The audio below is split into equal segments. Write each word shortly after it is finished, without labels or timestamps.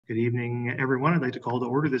Good evening, everyone. I'd like to call to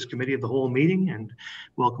order this committee of the whole meeting and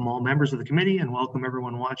welcome all members of the committee and welcome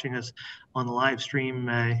everyone watching us on the live stream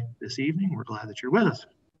this evening. We're glad that you're with us.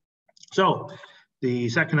 So the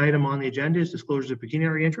second item on the agenda is disclosures of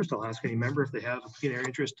pecuniary interest. I'll ask any member if they have a pecuniary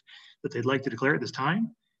interest that they'd like to declare at this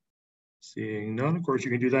time. Seeing none, of course,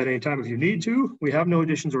 you can do that anytime if you need to. We have no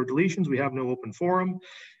additions or deletions. We have no open forum.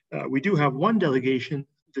 We do have one delegation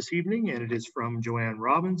this evening, and it is from Joanne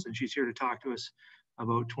Robbins, and she's here to talk to us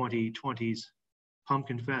about 2020's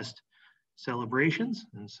Pumpkin Fest celebrations.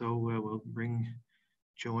 And so we'll bring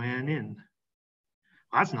Joanne in.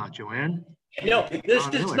 That's not Joanne. No, this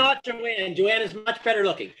is not Joanne. Joanne is much better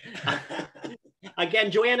looking. Again,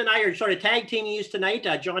 Joanne and I are sort of tag teaming you tonight.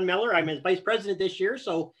 John Miller, I'm his vice president this year.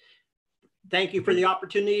 So thank you for the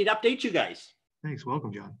opportunity to update you guys. Thanks.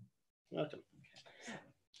 Welcome, John. Welcome.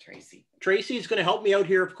 Tracy is going to help me out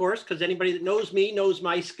here, of course, because anybody that knows me knows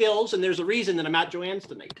my skills, and there's a reason that I'm at Joanne's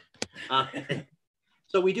tonight.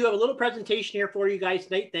 So we do have a little presentation here for you guys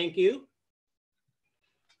tonight. Thank you.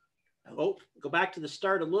 Oh, go back to the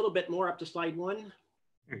start a little bit more, up to slide 1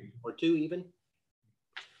 or 2 even.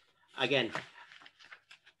 Again.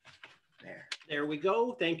 There we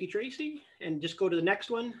go. Thank you, Tracy. And just go to the next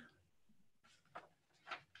one.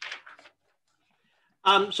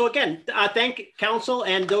 So again, thank council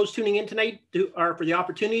and those tuning in tonight for the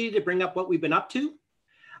opportunity to bring up what we've been up to.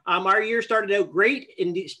 Our year started out great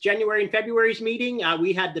in this January and February's meeting.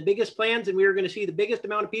 We had the biggest plans and we were going to see the biggest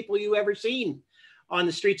amount of people you ever seen on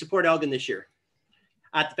the streets of Port Elgin this year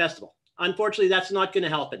at the festival. Unfortunately, that's not going to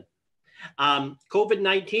happen.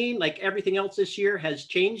 COVID-19, like everything else this year, has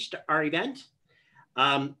changed our event.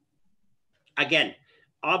 Again,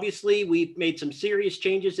 obviously, we've made some serious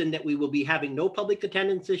changes in that we will be having no public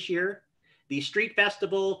attendance this year. The street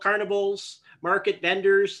festival, carnivals, market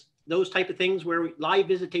vendors, those type of things where live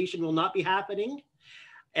visitation will not be happening.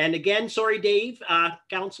 And again, sorry, Dave,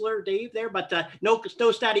 Councillor Dave there, but no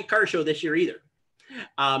static car show this year either.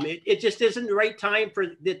 It just isn't the right time for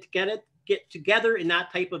it to get together in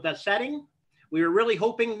that type of a setting. We were really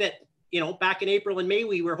hoping that, back in April and May,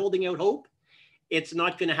 we were holding out hope. It's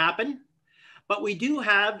not going to happen. What we do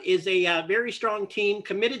have is a very strong team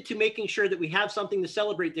committed to making sure that we have something to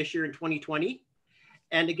celebrate this year in 2020.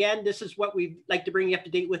 And again, this is what we'd like to bring you up to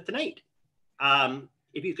date with tonight.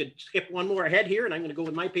 If you could skip one more ahead here, and I'm going to go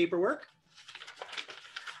with my paperwork.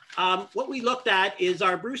 What we looked at is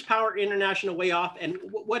our Bruce Power International Way Off, and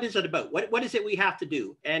what is it about? What is it we have to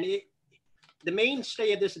do? And the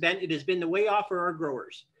mainstay of this event, it has been the way off for our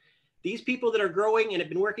growers. These people that are growing and have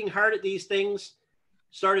been working hard at these things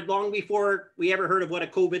started long before we ever heard of what a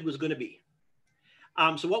COVID was going to be.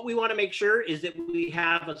 So what we want to make sure is that we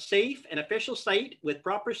have a safe and official site with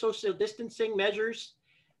proper social distancing measures,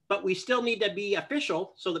 but we still need to be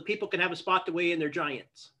official so that people can have a spot to weigh in their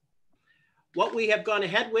giants. What we have gone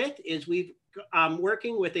ahead with is we've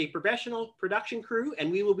working with a professional production crew,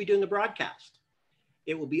 and we will be doing a broadcast.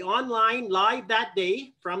 It will be online live that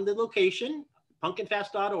day from the location,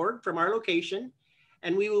 pumpkinfest.org, from our location,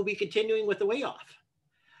 and we will be continuing with the way off.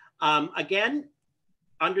 Again,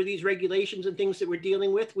 under these regulations and things that we're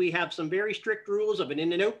dealing with, we have some very strict rules of an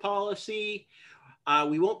in and out policy.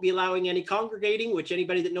 We won't be allowing any congregating, which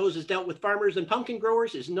anybody that knows has dealt with farmers and pumpkin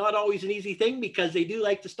growers is not always an easy thing because they do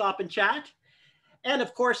like to stop and chat. And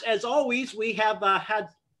of course, as always, we have had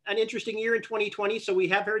an interesting year in 2020. So we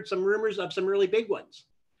have heard some rumors of some really big ones,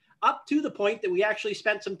 up to the point that we actually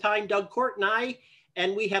spent some time, Doug Court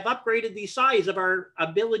and we have upgraded the size of our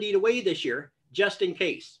ability to weigh this year, just in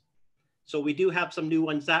case. So we do have some new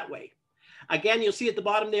ones that way. Again, you'll see at the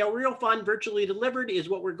bottom there, real fun, virtually delivered is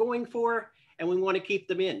what we're going for, and we want to keep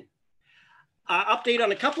them in. Update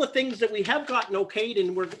on a couple of things that we have gotten okayed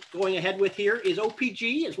and we're going ahead with here is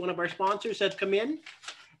OPG, as one of our sponsors, has come in,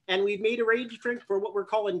 and we've made arrangements for what we're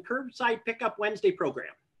calling Curbside Pickup Wednesday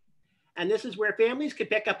program. And this is where families can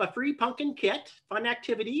pick up a free pumpkin kit, fun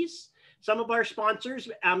activities. Some of our sponsors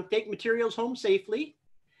take materials home safely.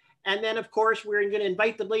 And then, of course, we're going to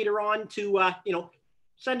invite them later on to,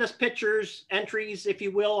 send us pictures, entries, if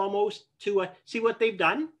you will, almost to see what they've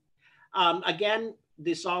done. Again,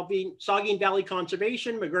 the Saugeen Valley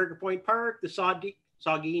Conservation, McGregor Point Park, the Saugeen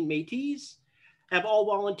Métis have all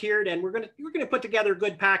volunteered, and we're going to put together a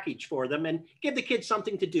good package for them and give the kids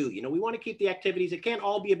something to do. We want to keep the activities. It can't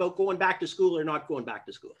all be about going back to school or not going back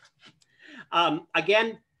to school.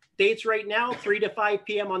 Again, dates right now, 3 to 5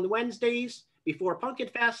 p.m. on the Wednesdays. Before Pumpkin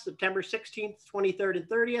Fest, September 16th, 23rd, and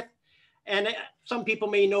 30th. And some people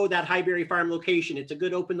may know that Highbury Farm location. It's a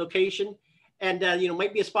good open location. And,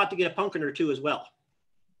 might be a spot to get a pumpkin or two as well.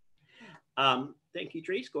 Thank you,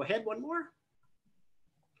 Trace. Go ahead, one more.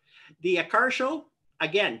 The car show,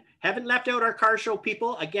 again, haven't left out our car show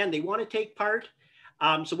people. Again, they want to take part.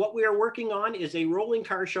 So what we are working on is a rolling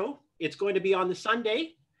car show. It's going to be on the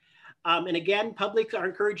Sunday. And again, public are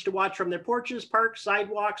encouraged to watch from their porches, parks,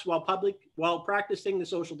 sidewalks while practicing the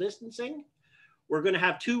social distancing. We're going to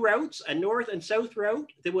have 2 routes, a north and south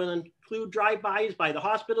route that will include drive-bys by the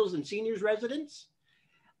hospitals and seniors residents.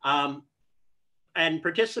 And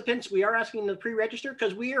participants, we are asking them to pre-register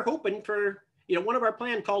because we are hoping for, one of our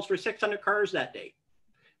plan calls for 600 cars that day.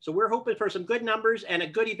 So we're hoping for some good numbers and a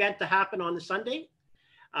good event to happen on the Sunday.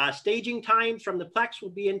 Staging times from the Plex will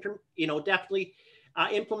be, definitely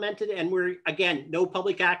implemented, and no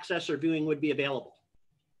public access or viewing would be available.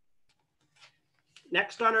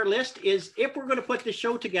 Next on our list is, if we're going to put the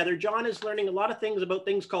show together, John is learning a lot of things about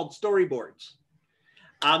things called storyboards.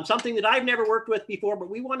 Something that I've never worked with before, but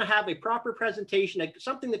we want to have a proper presentation,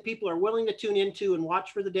 something that people are willing to tune into and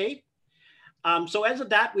watch for the day. So as of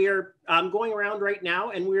that, we are going around right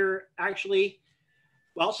now, and we're actually,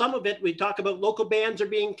 well, some of it, we talk about local bands are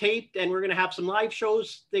being taped, and we're going to have some live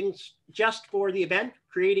shows, things just for the event,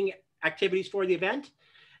 creating activities for the event,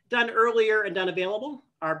 done earlier and done available.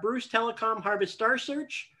 Our Bruce Telecom Harvest Star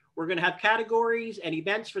Search, we're going to have categories and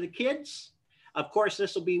events for the kids. Of course,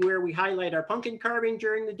 this will be where we highlight our pumpkin carving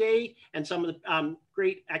during the day and some of the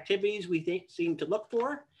great activities we seem to look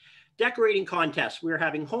for. Decorating contests, we're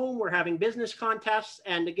having home, we're having business contests,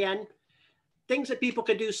 and again, things that people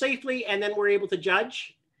can do safely, and then we're able to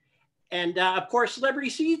judge. And of course, celebrity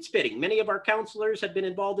seed spitting. Many of our counselors have been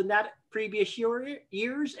involved in that previous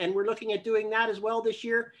years, and we're looking at doing that as well this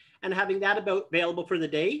year and having that available for the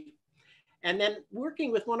day. And then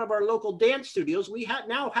working with one of our local dance studios, we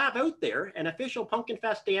now have out there an official Pumpkin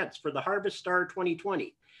Fest dance for the Harvest Star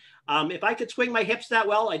 2020. If I could swing my hips that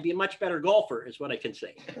well, I'd be a much better golfer, is what I can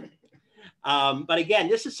say. But again,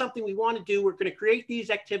 this is something we want to do. We're going to create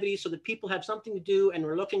these activities so that people have something to do, and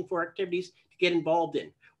we're looking for activities to get involved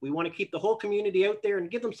in. We want to keep the whole community out there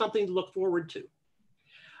and give them something to look forward to.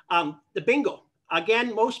 The bingo.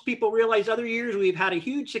 Again, most people realize other years we've had a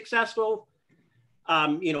huge successful,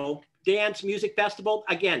 dance music festival.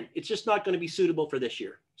 Again, it's just not going to be suitable for this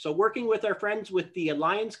year. So working with our friends with the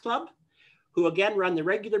Lions Club, who again run the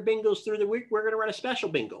regular bingos through the week, we're going to run a special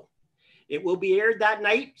bingo. It will be aired that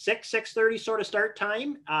night, 6:30 sort of start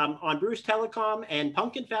time on Bruce Telecom and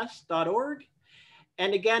pumpkinfest.org.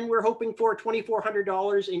 And again, we're hoping for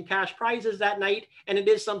 $2,400 in cash prizes that night. And it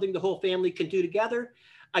is something the whole family can do together.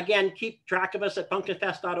 Again, keep track of us at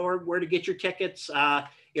pumpkinfest.org, where to get your tickets.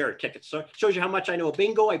 Tickets. So it shows you how much I know of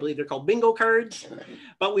bingo. I believe they're called bingo cards.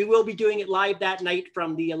 But we will be doing it live that night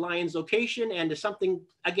from the Lions location, and to something,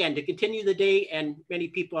 again, to continue the day, and many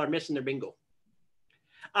people are missing their bingo.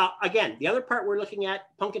 Again, the other part we're looking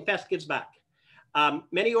at, Pumpkin Fest gives back.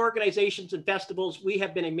 Many organizations and festivals, we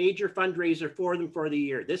have been a major fundraiser for them for the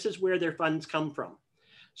year. This is where their funds come from.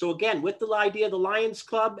 So again, with the idea of the Lions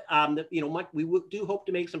Club, we do hope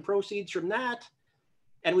to make some proceeds from that,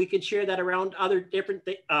 and we can share that around other different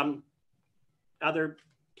other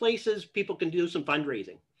places. People can do some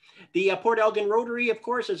fundraising. The Port Elgin Rotary, of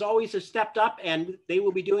course, as always, has stepped up, and they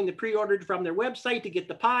will be doing the pre-order from their website to get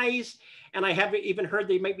the pies. And I have even heard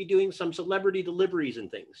they might be doing some celebrity deliveries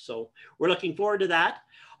and things. So we're looking forward to that.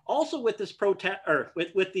 Also, with this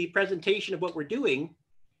with the presentation of what we're doing,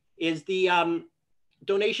 is the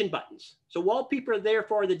donation buttons. So while people are there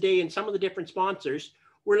for the day and some of the different sponsors,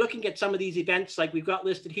 we're looking at some of these events like we've got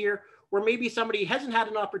listed here, where maybe somebody hasn't had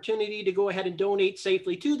an opportunity to go ahead and donate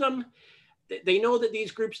safely to them. They know that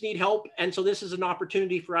these groups need help, and so this is an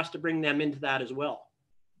opportunity for us to bring them into that as well.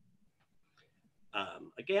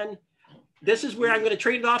 Again, this is where I'm going to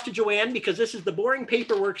trade it off to Joanne, because this is the boring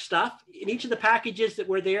paperwork stuff. In each of the packages that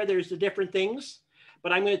were there, there's the different things,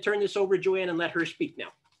 but I'm going to turn this over to Joanne and let her speak now.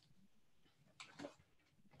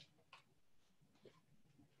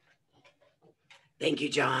 Thank you,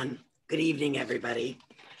 John. Good evening, everybody.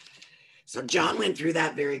 So John went through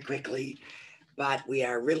that very quickly, but we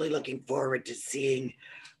are really looking forward to seeing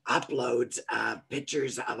uploads of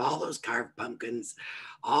pictures of all those carved pumpkins,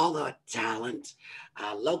 all the talent,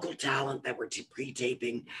 local talent that we're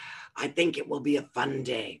pre-taping. I think it will be a fun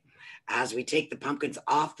day. As we take the pumpkins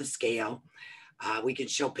off the scale, we can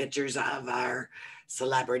show pictures of our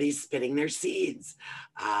celebrities spitting their seeds.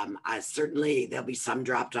 Certainly there'll be some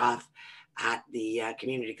dropped off at the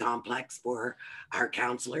community complex for our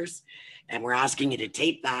counselors. And we're asking you to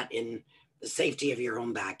tape that in the safety of your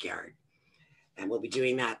own backyard. And we'll be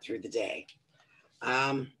doing that through the day.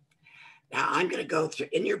 Now I'm going to go through,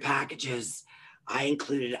 in your packages, I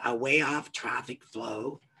included a way off traffic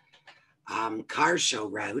flow, car show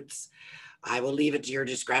routes. I will leave it to your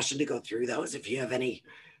discretion to go through those if you have any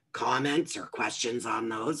comments or questions on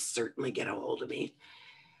those, certainly get a hold of me.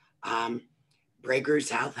 Breakers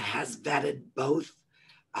Health has vetted both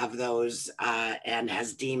of those and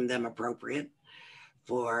has deemed them appropriate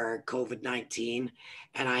for COVID-19,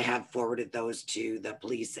 and I have forwarded those to the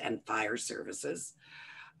police and fire services.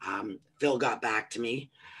 Phil got back to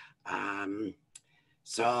me.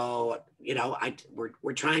 So, you know,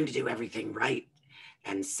 we're trying to do everything right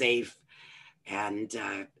and safe and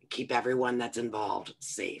keep everyone that's involved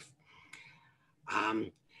safe.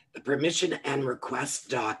 The permission and request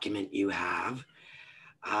document you have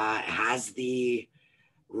has the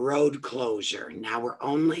road closure. Now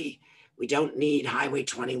we don't need Highway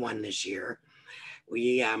 21 this year.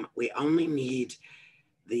 We only need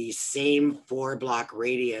the same 4-block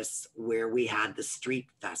radius where we had the street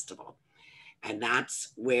festival. And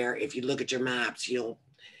that's where, if you look at your maps,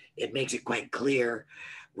 it makes it quite clear.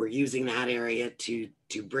 We're using that area to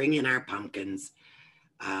bring in our pumpkins,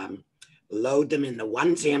 load them in the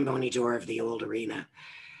one Zamboni door of the old arena,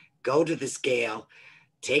 go to the scale,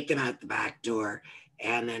 take them out the back door,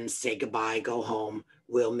 and then say goodbye, go home.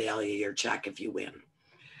 We'll mail you your check if you win.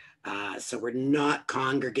 So we're not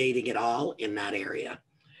congregating at all in that area.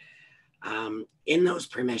 In those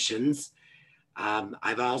permissions,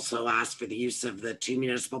 I've also asked for the use of the 2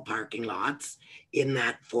 municipal parking lots in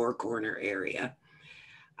that 4-corner area.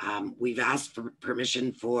 We've asked for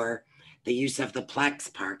permission for the use of the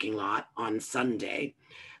Plex parking lot on Sunday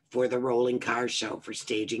for the rolling car show, for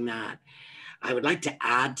staging that. I would like to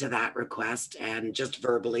add to that request, and just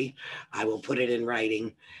verbally, I will put it in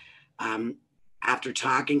writing. After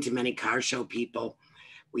talking to many car show people,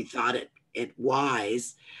 we thought it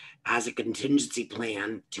wise as a contingency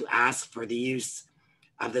plan to ask for the use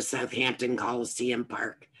of the Southampton Coliseum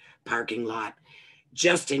parking lot,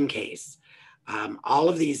 just in case. All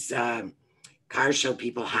of these car show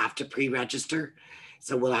people have to pre-register,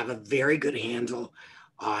 so we'll have a very good handle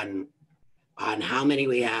on how many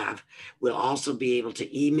we have. We'll also be able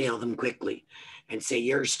to email them quickly and say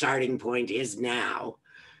your starting point is now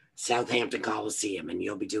Southampton Coliseum, and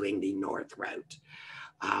you'll be doing the north route.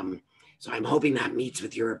 So I'm hoping that meets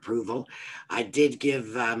with your approval. I did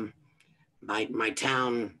give my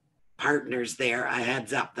town partners there a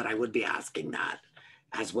heads up that I would be asking that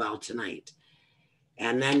as well tonight.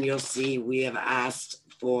 And then you'll see we have asked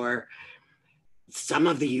for some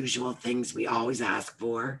of the usual things we always ask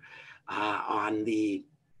for on the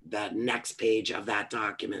next page of that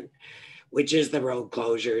document, which is the road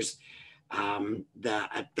closures,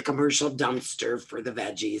 the commercial dumpster for the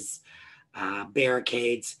veggies,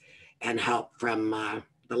 barricades, and help from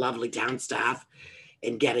the lovely town staff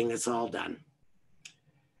in getting this all done.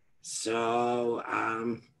 So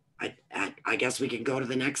I guess we can go to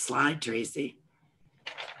the next slide, Tracy.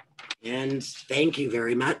 And thank you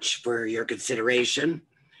very much for your consideration.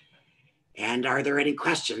 And are there any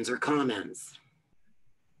questions or comments?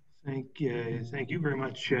 Thank you very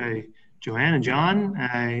much, Joanne and John.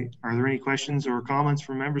 Are there any questions or comments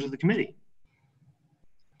from members of the committee?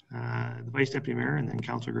 The Vice Deputy Mayor and then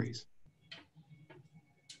Councillor Grace.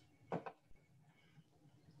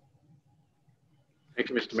 Thank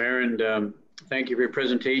you, Mr. Mayor, and thank you for your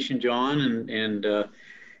presentation, John and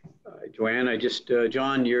Joanne.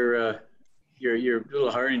 John, you're a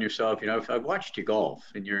little hard on yourself. You know, I've watched you golf,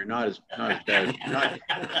 and you're not as bad.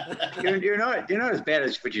 You're not as bad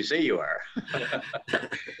as what you say you are.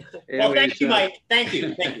 Well, thank you, Mike. Thank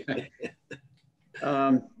you.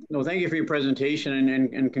 No, thank you for your presentation,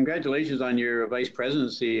 and congratulations on your vice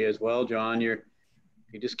presidency as well, John.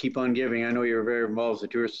 You just keep on giving. I know you're very involved with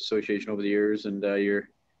the Tourist Association over the years, and you're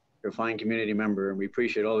a fine community member, and we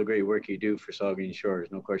appreciate all the great work you do for Saugeen Shores,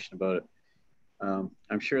 no question about it.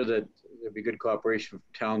 I'm sure that there'll be good cooperation from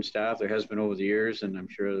town staff. There has been over the years, and I'm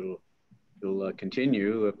sure it'll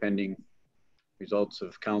continue pending results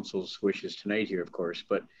of council's wishes tonight here, of course.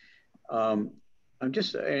 But I'm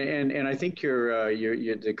just, and I think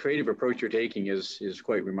the creative approach you're taking is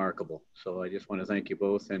quite remarkable. So I just want to thank you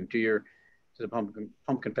both, and to the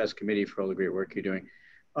Pumpkin Fest Committee for all the great work you're doing.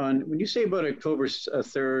 When you say about October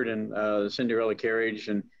 3rd and the Cinderella carriage,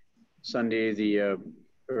 and Sunday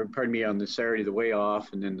on the Saturday the way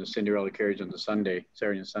off, and then the Cinderella carriage on the Saturday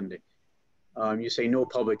and Sunday, you say no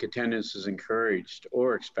public attendance is encouraged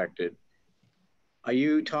or expected. Are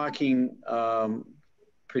you talking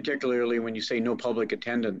particularly when you say no public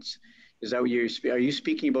attendance? Is that what are you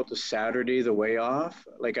speaking about the Saturday the way off?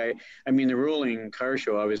 Like I mean the rolling car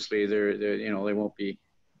show, obviously they won't be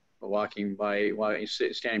walking by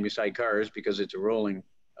standing beside cars because it's a rolling.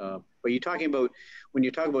 But you're talking about, when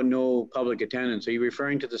you talk about no public attendance, are you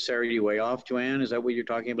referring to the Saturday way off, Joanne? Is that what you're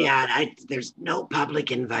talking about? Yeah, there's no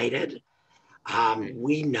public invited.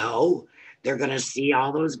 We know they're going to see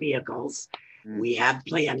all those vehicles. We have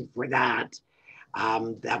planned for that,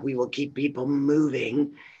 that we will keep people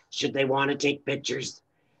moving should they want to take pictures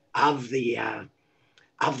of the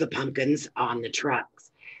pumpkins on the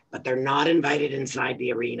trucks, but they're not invited inside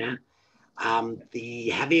the arena. The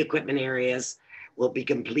heavy equipment areas will be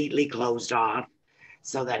completely closed off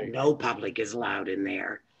so that no public is allowed in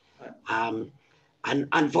there.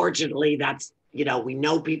 Unfortunately, that's, we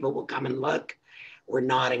know people will come and look. We're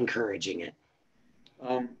not encouraging it.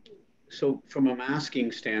 So from a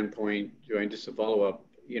masking standpoint, Joanne, just to follow up,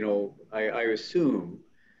 I assume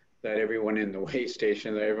that everyone in the weigh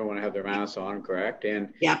station, that everyone have their masks on, correct?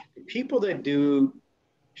 And yeah, people that do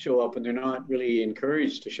show up and they're not really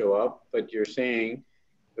encouraged to show up, but you're saying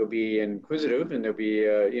they'll be inquisitive and they'll be,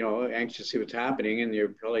 anxious to see what's happening, and you're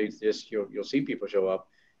probably you'll see people show up.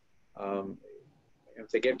 If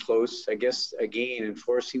they get close, I guess, again,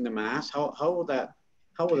 enforcing the mask, how will that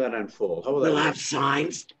unfold? We'll have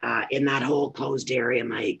signs in that whole closed area,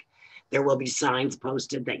 Mike. There will be signs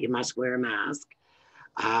posted that you must wear a mask.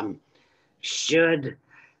 Should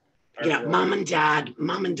mom and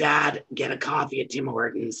dad get a coffee at Tim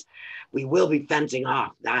Hortons, we will be fencing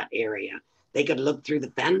off that area. They could look through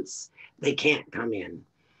the fence. They can't come in.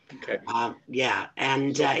 Okay. Yeah,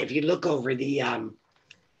 and if you look over the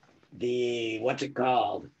what's it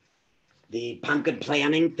called? The pumpkin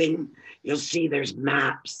planning thing, you'll see there's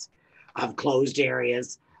maps of closed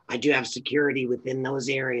areas. I do have security within those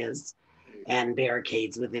areas and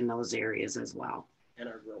barricades within those areas as well. And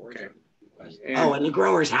our growers. Okay. And the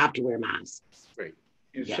growers have to wear masks. Right.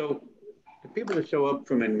 And so the people that show up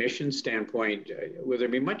from an admission standpoint, will there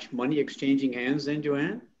be much money exchanging hands then,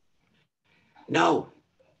 Joanne? No,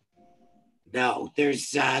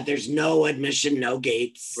 there's no admission, no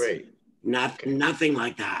gates. Right. Nothing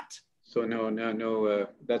like that. So no,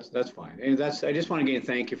 that's fine. And I just want to again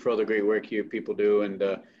thank you for all the great work you people do,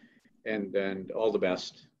 and all the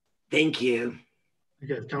best. Thank you.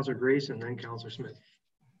 Okay, Councillor Grace and then Councillor Smith.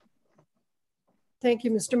 Thank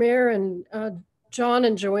you, Mr. Mayor, and John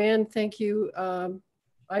and Joanne, thank you.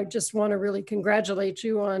 I just want to really congratulate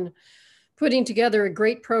you on putting together a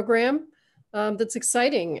great program that's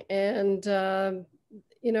exciting. And,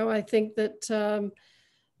 I think that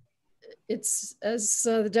it's, as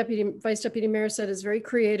the Vice Deputy Mayor said, is very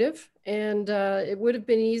creative. And it would have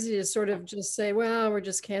been easy to sort of just say, well, we're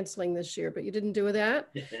just canceling this year, but you didn't do that.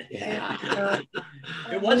 Yeah.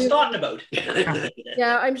 It was thought about.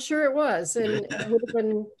 Yeah, I'm sure it was. And it would have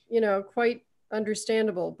been, quite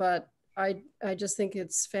understandable, but I just think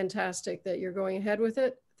it's fantastic that you're going ahead with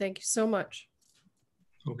it. Thank you so much.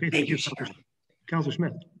 Okay, thank you, Councillor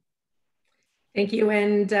Smith. Thank you,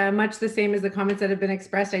 and much the same as the comments that have been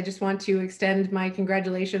expressed, I just want to extend my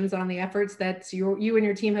congratulations on the efforts that you and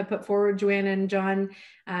your team have put forward, Joanna and John.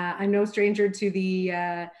 I'm no stranger to the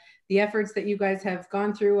efforts that you guys have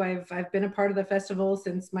gone through. I've been a part of the festival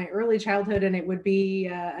since my early childhood, and it would be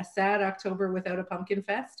a sad October without a pumpkin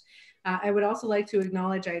fest. I would also like to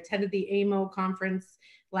acknowledge I attended the AMO conference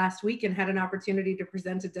last week and had an opportunity to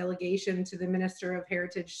present a delegation to the Minister of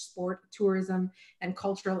Heritage, Sport, Tourism, and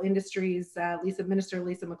Cultural Industries, Minister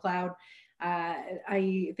Lisa MacLeod.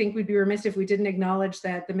 I think we'd be remiss if we didn't acknowledge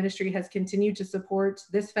that the ministry has continued to support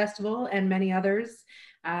this festival and many others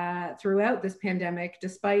throughout this pandemic,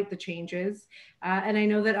 despite the changes. And I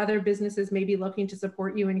know that other businesses may be looking to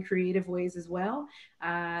support you in creative ways as well.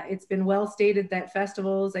 It's been well stated that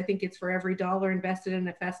festivals, I think it's for every $1 invested in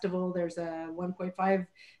a festival, there's a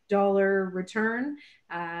 $1.5 return.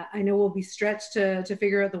 I know we'll be stretched to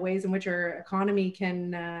figure out the ways in which our economy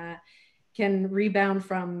can rebound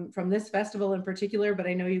from this festival in particular, but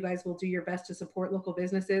I know you guys will do your best to support local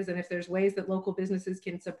businesses. And if there's ways that local businesses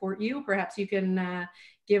can support you, perhaps you can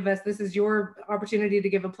give us, this is your opportunity to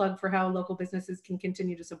give a plug for how local businesses can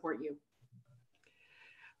continue to support you.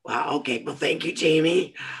 Well, okay. Well, thank you,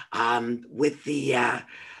 Jamie. With the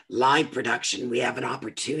live production, we have an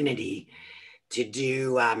opportunity to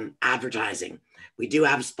do advertising. We do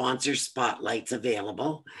have sponsor spotlights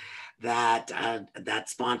available that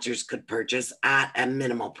sponsors could purchase at a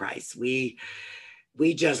minimal price. We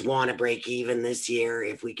just want to break even this year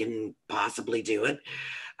if we can possibly do it.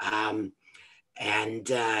 And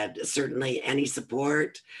certainly any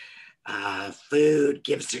support, food,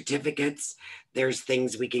 gift certificates, there's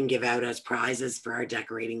things we can give out as prizes for our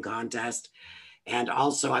decorating contest. And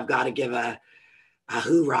also I've got to give a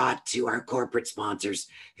hoorah to our corporate sponsors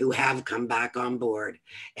who have come back on board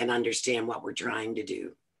and understand what we're trying to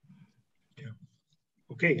do. Yeah.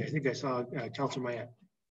 Okay, I think I saw Councillor Mayette.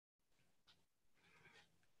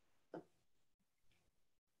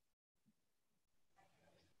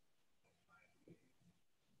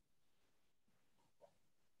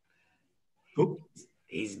 Oh,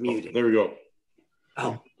 He's muted. There we go.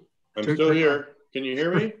 Oh, I'm still here. Can you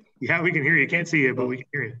hear me? Yeah, we can hear you. Can't see you, but we can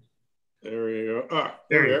hear you. There we go. Ah,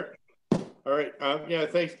 there we are. All right. Yeah,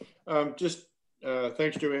 thanks.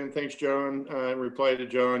 Thanks, Joanne. Thanks, John. Reply to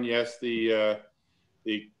John. Yes, the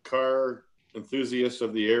car enthusiasts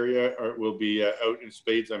of the area will be out in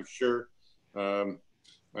spades, I'm sure. I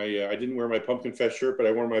didn't wear my Pumpkin Fest shirt, but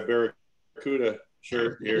I wore my Barracuda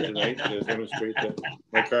shirt here tonight to demonstrate that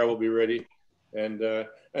my car will be ready. And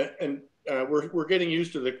we're getting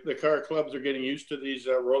used to the car clubs are getting used to these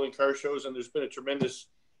rolling car shows, and there's been a tremendous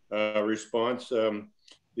response.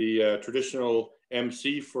 The traditional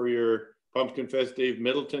MC for your Pumpkin Fest, Dave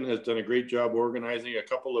Middleton, has done a great job organizing a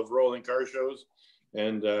couple of rolling car shows,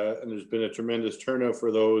 and there's been a tremendous turnout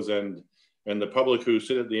for those, and the public who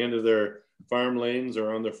sit at the end of their farm lanes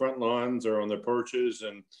or on their front lawns or on their porches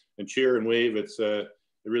and cheer and wave. It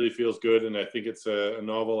really feels good, and I think it's a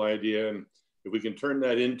novel idea, and if we can turn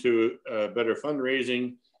that into better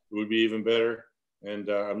fundraising, it would be even better. And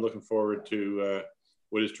I'm looking forward to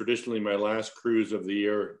what is traditionally my last cruise of the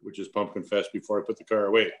year, which is Pumpkin Fest, before I put the car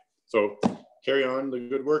away. So carry on the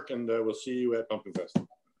good work, and we'll see you at Pumpkin Fest.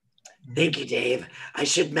 thank you, Dave. I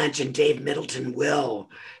should mention Dave Middleton will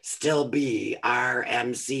still be our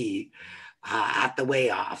MC at the Way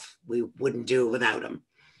Off. We wouldn't do it without him.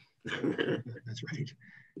 That's right.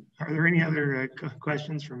 Are there any other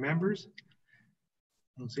questions from members?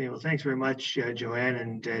 I'll say, well, thanks very much, Joanne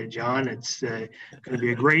and John. It's going to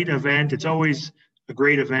be a great event. It's always a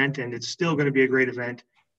great event, and it's still going to be a great event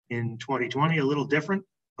in 2020, a little different,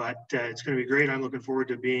 but it's going to be great. I'm looking forward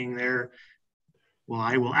to being there. Well,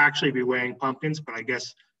 I will actually be weighing pumpkins, but I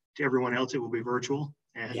guess to everyone else, it will be virtual.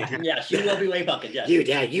 And, Yes, you will be weighing pumpkins. Yes.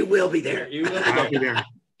 You will be there. You will I'll be there.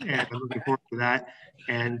 And I'm looking forward to that.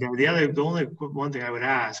 And the only one thing I would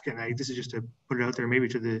ask, and this is just to put it out there, maybe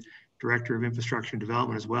to the Director of Infrastructure and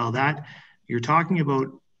Development as well, that you're talking about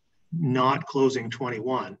not closing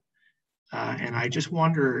 21. And I just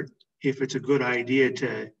wonder if it's a good idea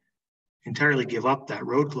to entirely give up that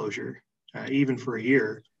road closure, even for a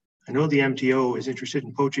year. I know the MTO is interested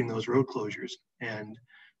in poaching those road closures, and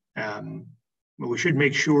but we should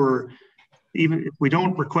make sure, even if we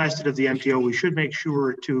don't request it of the MTO, we should make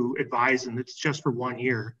sure to advise them it's just for 1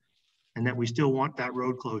 year and that we still want that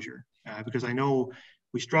road closure. Because I know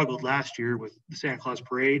we struggled last year with the Santa Claus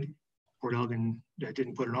Parade. Port Elgin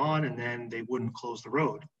didn't put it on, and then they wouldn't close the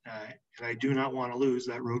road. And I do not want to lose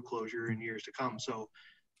that road closure in years to come. So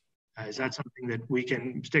is that something that we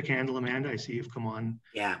can stick handle, Amanda? I see you've come on.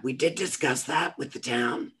 Yeah, we did discuss that with the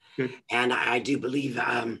town. Good. And I do believe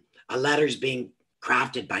a letter's being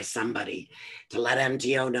crafted by somebody to let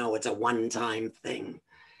MTO know it's a one-time thing.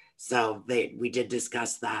 So we did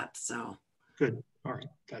discuss that. So good. All right.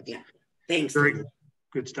 That's thanks. Very good.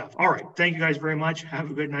 Good stuff. All right. Thank you guys very much.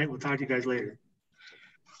 Have a good night. We'll talk to you guys later.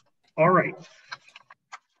 All right.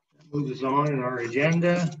 That moves us on in our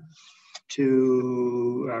agenda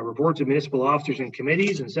to reports of municipal officers and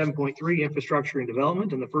committees, and 7.3 infrastructure and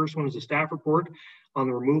development. And the first one is a staff report on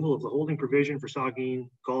the removal of the holding provision for Saugeen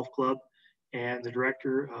Golf Club, and the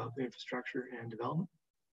Director of Infrastructure and Development.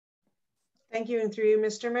 Thank you, and through you,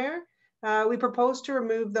 Mr. Mayor. We propose to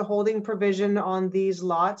remove the holding provision on these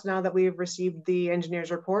lots now that we have received the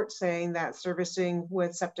engineer's report saying that servicing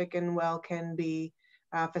with septic and well can be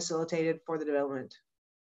facilitated for the development.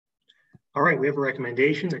 All right, we have a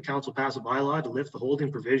recommendation that council pass a bylaw to lift the holding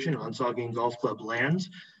provision on Saugeen Golf Club lands.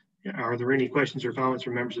 Are there any questions or comments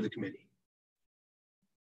from members of the committee?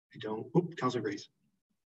 I don't. Oh, Councilor Grace.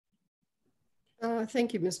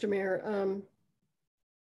 Thank you, Mr. Mayor.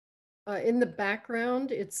 In the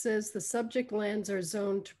background, it says the subject lands are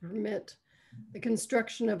zoned to permit the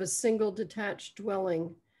construction of a single detached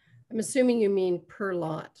dwelling. I'm assuming you mean per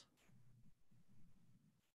lot.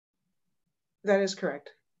 That is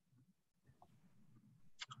correct.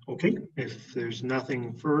 Okay, if there's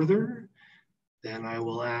nothing further, then I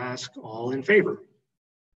will ask all in favor.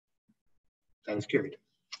 That is carried.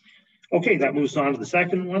 Okay, that moves on to the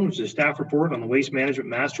second one, which is a staff report on the Waste Management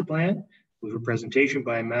Master Plan, with a presentation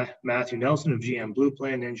by Matthew Nelson of GM Blue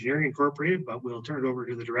Plan Engineering Incorporated, but we'll turn it over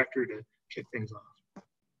to the director to kick things off.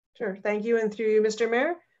 Sure, thank you, and through you, Mr.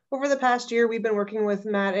 Mayor. Over the past year, we've been working with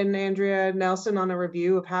Matt and Andrea Nelson on a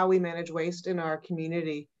review of how we manage waste in our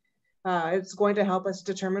community. It's going to help us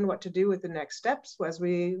determine what to do with the next steps as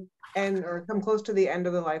we end or come close to the end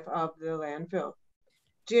of the life of the landfill.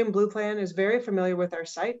 GM Blue Plan is very familiar with our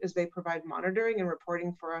site as they provide monitoring and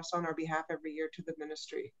reporting for us on our behalf every year to the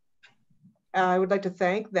ministry. I would like to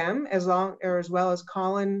thank them as well as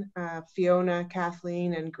Colin, Fiona,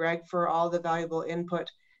 Kathleen, and Greg for all the valuable input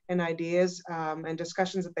and ideas and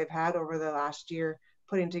discussions that they've had over the last year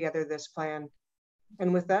putting together this plan.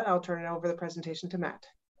 And with that, I'll turn it over the presentation to Matt.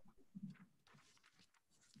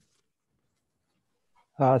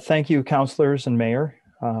 Thank you, councillors and mayor.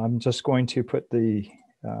 I'm just going to put the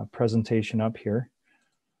presentation up here.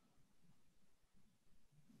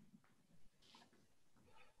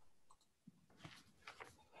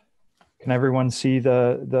 Can everyone see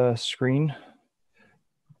the screen?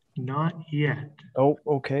 Not yet. Oh,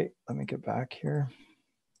 okay. Let me get back here.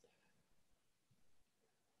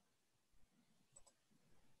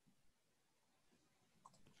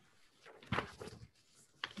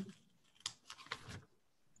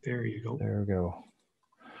 There you go. There we go.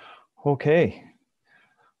 Okay.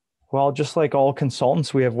 Well, just like all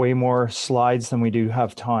consultants, we have way more slides than we do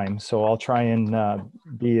have time. So I'll try and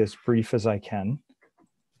be as brief as I can.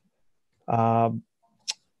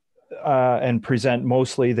 And present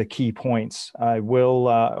mostly the key points. I will,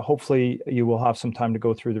 hopefully you will have some time to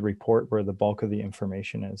go through the report where the bulk of the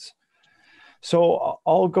information is. So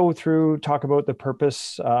I'll go through, talk about the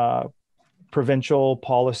purpose, provincial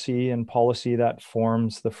policy and policy that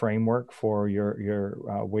forms the framework for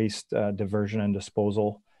your waste diversion and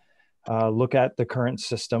disposal. Look at the current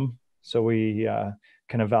system so we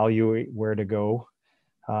can evaluate where to go.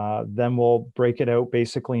 Then we'll break it out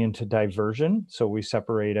basically into diversion. So we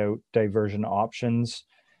separate out diversion options,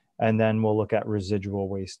 and then we'll look at residual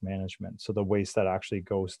waste management. So the waste that actually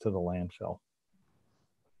goes to the landfill.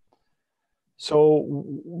 So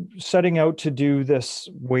setting out to do this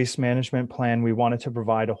waste management plan, we wanted to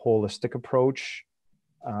provide a holistic approach,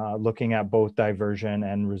 looking at both diversion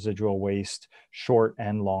and residual waste, short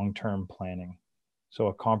and long-term planning. So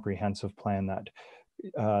a comprehensive plan that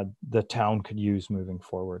the town could use moving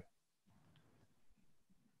forward.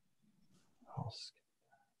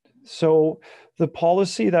 So the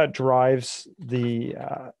policy that drives the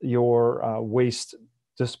your waste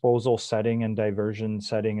disposal setting and diversion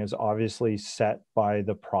setting is obviously set by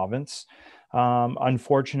the province.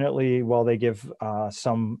 Unfortunately, while they give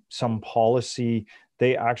some policy,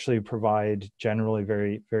 they actually provide generally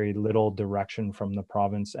very little direction from the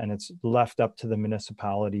province, and it's left up to the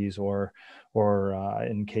municipalities or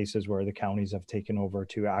in cases where the counties have taken over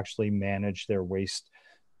to actually manage their waste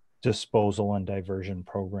disposal and diversion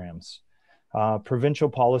programs. Provincial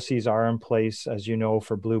policies are in place, as you know,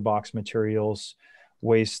 for blue box materials,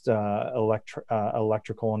 waste,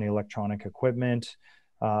 electrical and electronic equipment.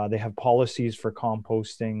 They have policies for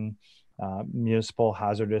composting, municipal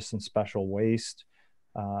hazardous and special waste,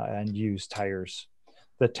 and used tires.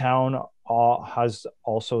 The town has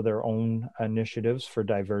also their own initiatives for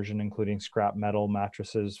diversion, including scrap metal,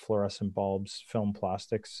 mattresses, fluorescent bulbs, film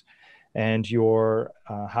plastics, and your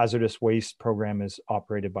hazardous waste program is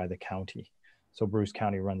operated by the county. So Bruce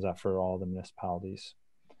County runs that for all the municipalities.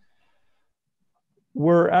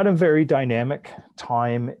 We're at a very dynamic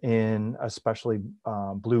time in especially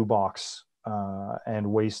blue box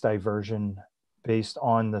and waste diversion based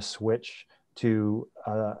on the switch to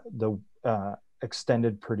the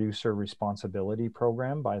extended producer responsibility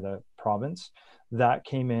program by the province. That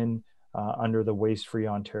came in under the Waste Free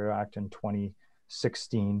Ontario Act in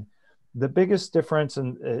 2016. The biggest difference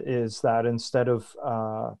is that instead of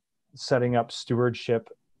setting up stewardship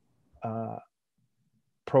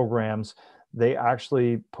programs, they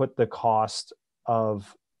actually put the cost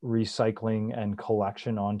of recycling and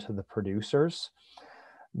collection onto the producers.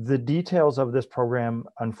 The details of this program,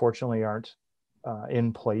 unfortunately, aren't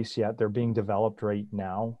in place yet. They're being developed right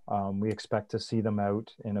now. We expect to see them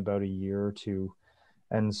out in about a year or two.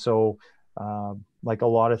 And so, like a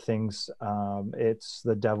lot of things, it's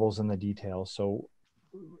the devil's in the details. So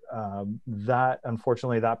that,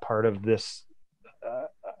 unfortunately, that part of this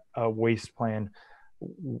waste plan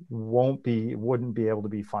wouldn't be able to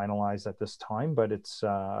be finalized at this time, but it's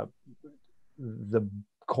the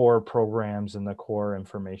core programs and the core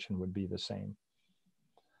information would be the same.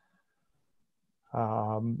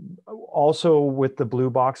 Also with the blue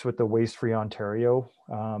box, with the Waste Free Ontario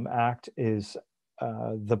Act, is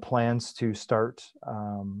the plans to start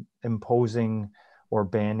imposing or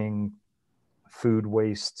banning food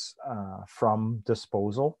wastes from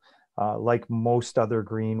disposal. Like most other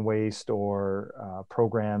green waste or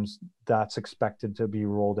programs, that's expected to be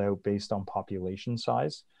rolled out based on population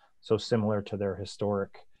size. So similar to their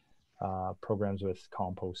historic programs with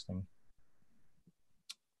composting.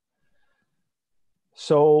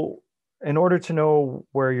 So in order to know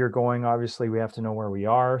where you're going, obviously we have to know where we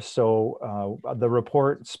are. So the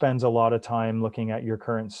report spends a lot of time looking at your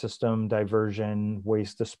current system, diversion,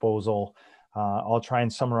 waste disposal. I'll try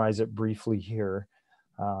and summarize it briefly here.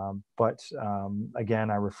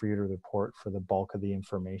 Again, I refer you to the report for the bulk of the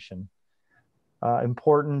information.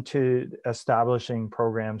 Important to establishing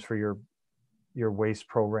programs for your waste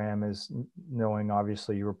program is knowing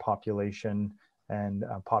obviously your population and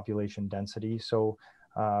population density. So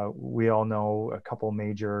we all know a couple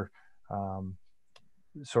major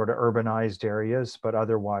sort of urbanized areas, but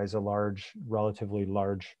otherwise a relatively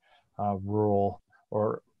large rural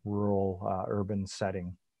or urban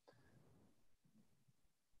setting.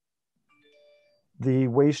 The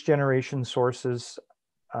waste generation sources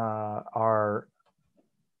are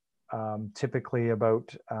typically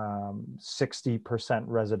about 60%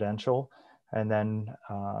 residential, and then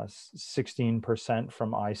 16%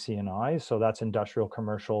 from IC&I. So that's industrial,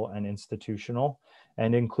 commercial, and institutional.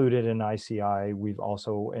 And included in ICI, we've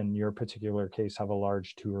also, in your particular case, have a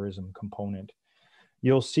large tourism component.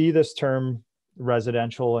 You'll see this term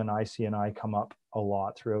residential and IC&I come up a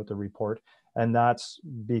lot throughout the report. And that's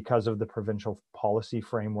because of the provincial policy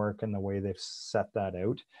framework and the way they've set that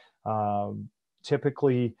out.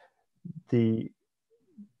 Typically, the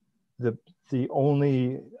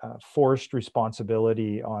only forced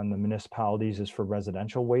responsibility on the municipalities is for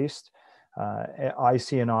residential waste.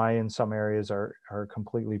 IC&I in some areas are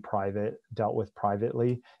completely private, dealt with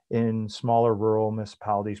privately. In smaller rural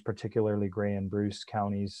municipalities, particularly Grey and Bruce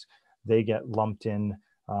counties, they get lumped in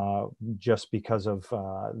just because of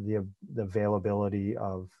the availability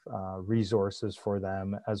of resources for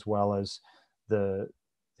them, as well as the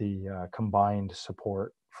combined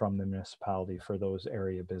support from the municipality for those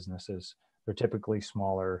area businesses. They're typically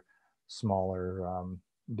smaller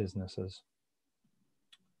businesses.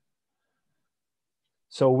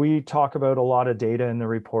 So we talk about a lot of data in the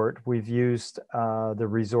report. We've used the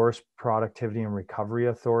Resource Productivity and Recovery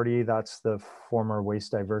Authority. That's the former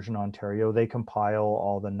Waste Diversion Ontario. They compile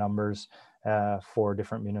all the numbers for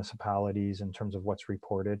different municipalities in terms of what's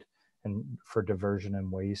reported and for diversion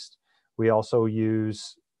and waste. We also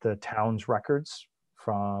use the town's records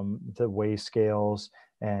from the weigh scales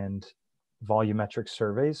and volumetric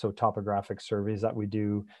surveys, so topographic surveys that we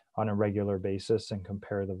do on a regular basis and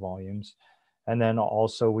compare the volumes. And then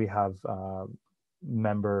also we have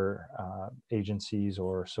member agencies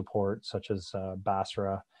or support such as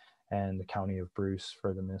BASRA and the County of Bruce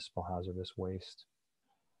for the municipal hazardous waste.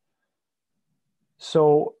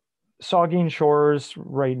 So Saugeen Shores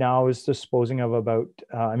right now is disposing of about,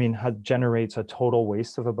 generates a total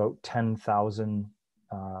waste of about 10,000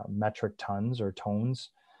 metric tons or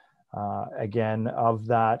tones. Again, of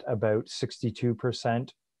that, about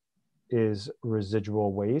 62% is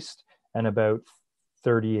residual waste, and about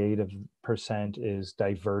 38% is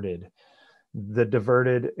diverted. The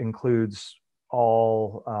diverted includes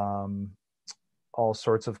all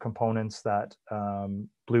sorts of components that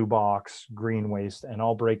blue box, green waste, and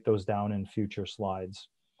I'll break those down in future slides.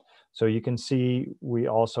 So you can see we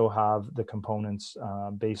also have the components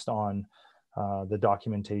based on the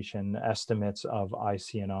documentation estimates of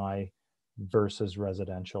IC&I versus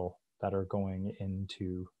residential that are going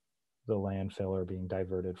into the landfill or being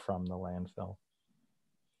diverted from the landfill.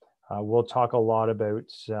 We'll talk a lot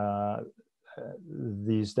about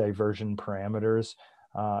these diversion parameters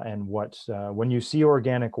and what, when you see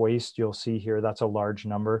organic waste, you'll see here, that's a large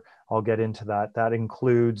number. I'll get into that. That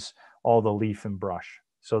includes all the leaf and brush.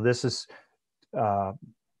 So this is,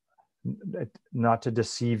 not to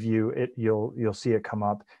deceive you, you'll see it come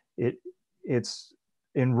up. It's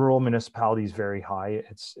in rural municipalities very high.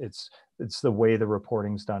 It's the way the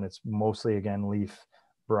reporting's done. It's mostly, again, leaf,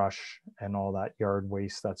 brush, and all that yard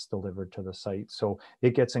waste that's delivered to the site. So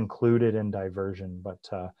it gets included in diversion, but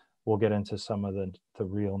we'll get into some of the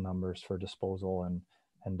real numbers for disposal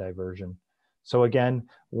and diversion. So again,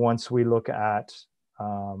 once we look at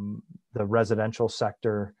the residential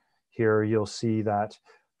sector here, you'll see that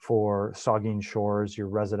for Saugeen Shores, your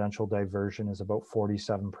residential diversion is about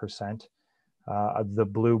 47%. The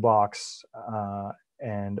blue box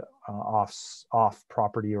and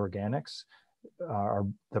off-property organics are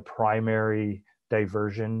the primary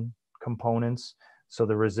diversion components. So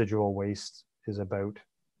the residual waste is about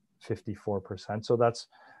 54%. So that's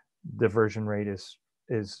diversion rate is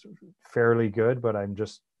fairly good, but I'm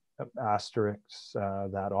just asterisks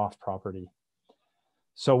that off-property.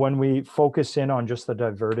 So when we focus in on just the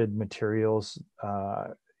diverted materials,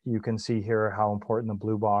 you can see here how important the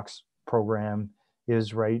blue box program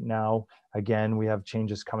is right now. Again, we have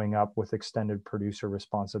changes coming up with extended producer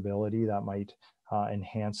responsibility that might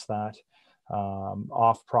enhance that.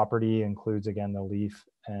 Off-property includes, again, the leaf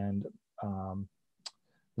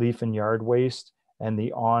and yard waste, and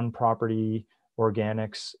the on-property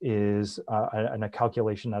organics is a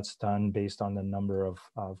calculation that's done based on the number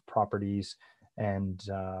of properties and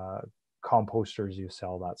composters you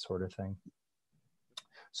sell, that sort of thing.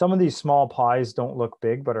 Some of these small pies don't look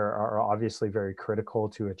big, but are obviously very critical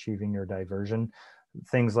to achieving your diversion.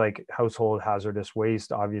 Things like household hazardous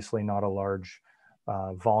waste, obviously not a large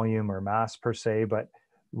volume or mass per se, but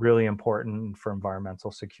really important for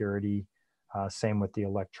environmental security. Same with the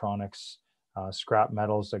electronics. Scrap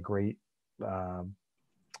metals, a great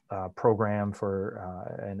program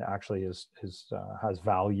for, and actually has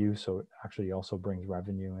value, so it actually also brings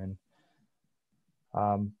revenue in.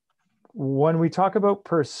 When we talk about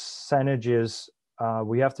percentages,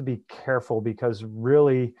 we have to be careful because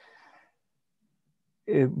really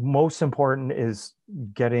most important is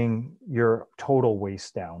getting your total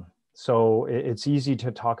waste down. So it's easy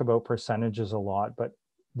to talk about percentages a lot, but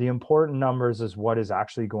the important numbers is what is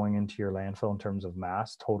actually going into your landfill in terms of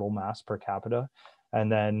mass, total mass per capita,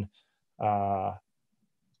 and then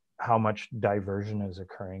how much diversion is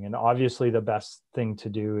occurring. And obviously the best thing to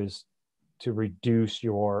do is to reduce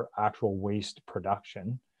your actual waste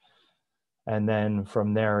production. And then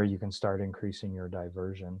from there, you can start increasing your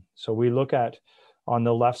diversion. So we look at, on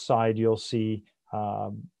the left side, you'll see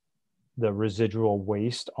the residual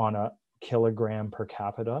waste on a kilogram per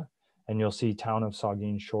capita. And you'll see town of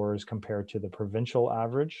Saugeen Shores compared to the provincial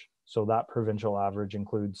average. So that provincial average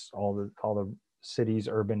includes all the cities,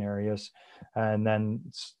 urban areas, and then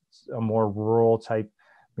a more rural type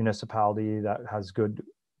municipality that has good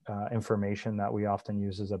information that we often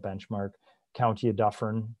use as a benchmark. County of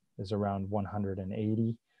Dufferin is around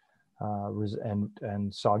 180,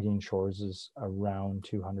 and Saugeen Shores is around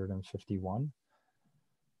 251.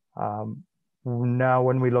 Now,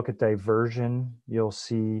 when we look at diversion, you'll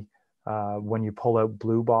see when you pull out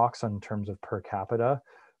blue box in terms of per capita,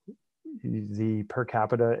 the per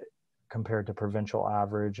capita compared to provincial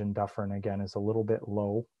average in Dufferin, again, is a little bit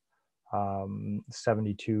low,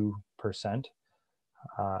 72%.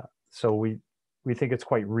 So we think it's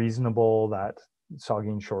quite reasonable that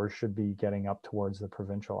Saugeen Shores should be getting up towards the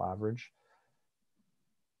provincial average.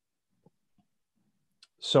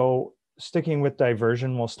 So sticking with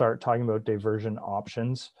diversion, we'll start talking about diversion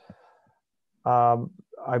options.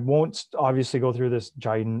 I won't obviously go through this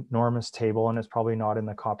ginormous table, and it's probably not in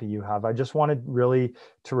the copy you have. I just wanted really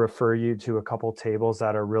to refer you to a couple tables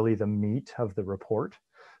that are really the meat of the report.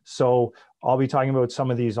 So I'll be talking about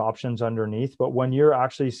some of these options underneath, but when you're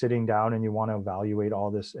actually sitting down and you want to evaluate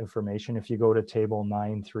all this information, if you go to table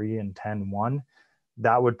 9.3 and 10.1,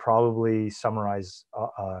 that would probably summarize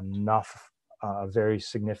a very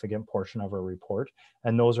significant portion of our report.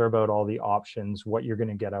 And those are about all the options, what you're going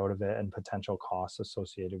to get out of it, and potential costs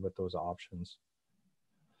associated with those options.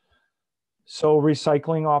 So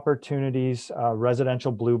recycling opportunities,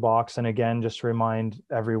 residential blue box. And again, just to remind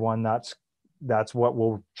everyone, that's what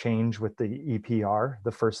will change with the EPR.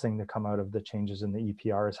 The first thing to come out of the changes in the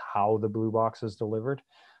EPR is how the blue box is delivered.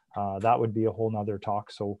 That would be a whole nother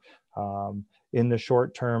talk. So in the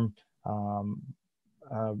short term,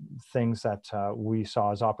 things that we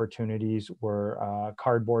saw as opportunities were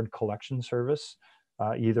cardboard collection service,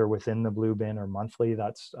 either within the blue bin or monthly.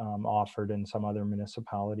 That's offered in some other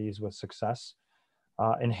municipalities with success.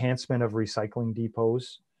 Enhancement of recycling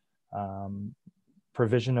depots,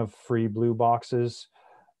 provision of free blue boxes,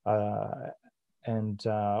 and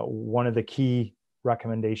one of the key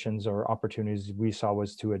recommendations or opportunities we saw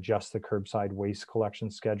was to adjust the curbside waste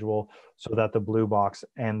collection schedule so that the blue box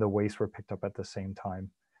and the waste were picked up at the same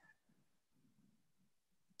time.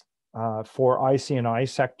 For IC&I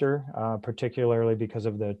sector, particularly because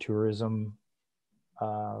of the tourism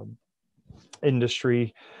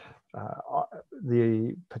industry,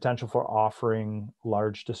 the potential for offering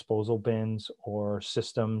large disposal bins or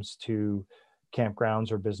systems to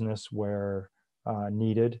campgrounds or business where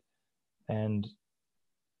needed, and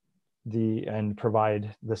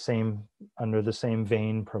provide the same, under the same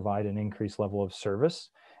vein, provide an increased level of service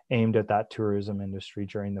aimed at that tourism industry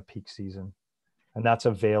during the peak season. And that's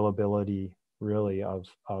availability really of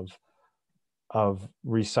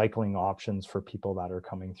recycling options for people that are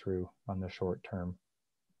coming through on the short term.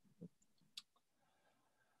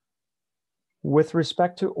 With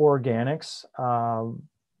respect to organics,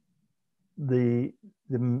 the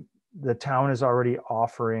town is already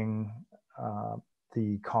offering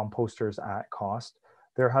the composters at cost.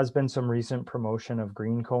 There has been some recent promotion of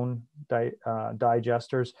green cone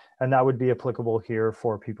digesters, and that would be applicable here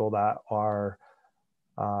for people that are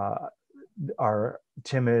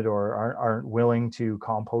timid or aren't willing to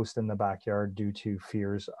compost in the backyard due to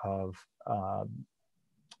fears of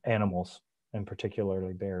animals, and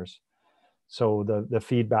particularly bears. So the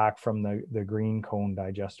feedback from the green cone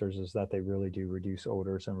digesters is that they really do reduce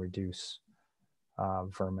odors and reduce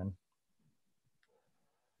vermin.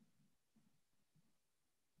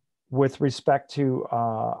 With respect to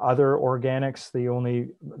other organics,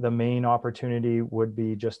 the main opportunity would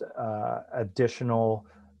be just additional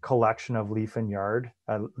collection of leaf and yard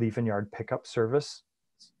pickup service.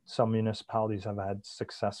 Some municipalities have had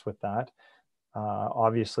success with that.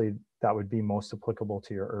 Obviously, that would be most applicable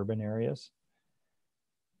to your urban areas.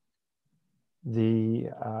 The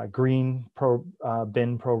green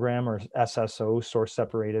bin program, or SSO, source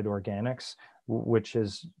separated organics, which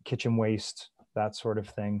is kitchen waste, that sort of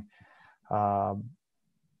thing,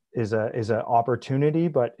 is an opportunity,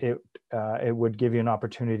 but it would give you an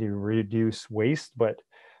opportunity to reduce waste. But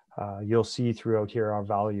you'll see throughout here, our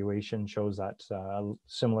valuation shows that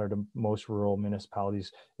similar to most rural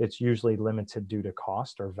municipalities, it's usually limited due to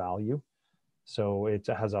cost or value. So it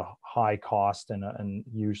has a high cost and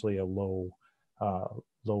usually a low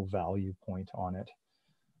value point on it.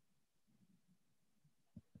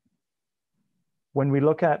 When we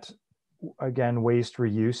look at, again, waste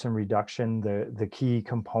reuse and reduction, the key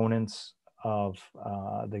components of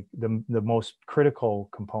the most critical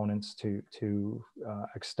components to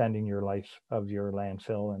extending your life of your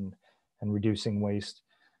landfill and reducing waste,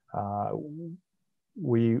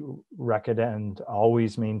 we recommend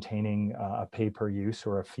always maintaining a pay-per-use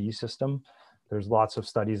or a fee system. There's lots of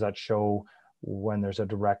studies that show when there's a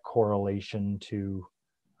direct correlation to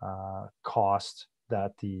cost,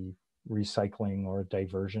 that the recycling or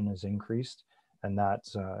diversion is increased, and that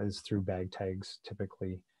is through bag tags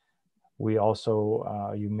typically. We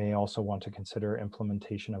also, you may also want to consider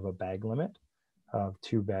implementation of a bag limit of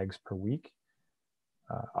 2 bags per week.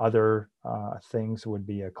 Other things would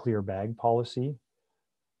be a clear bag policy.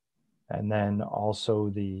 And then also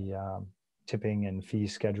the tipping and fee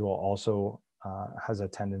schedule also has a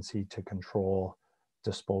tendency to control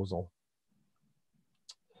disposal.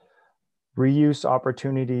 Reuse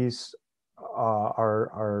opportunities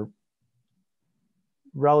are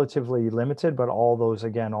relatively limited, but all of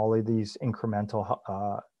these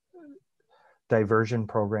incremental diversion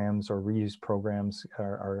programs or reuse programs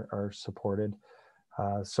are supported.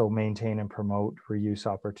 So maintain and promote reuse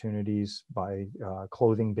opportunities by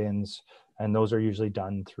clothing bins, and those are usually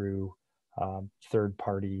done through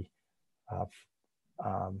third-party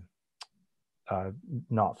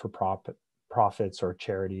not-for-profits or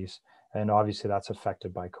charities. And obviously that's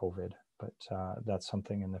affected by COVID, but that's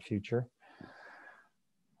something in the future.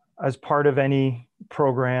 As part of any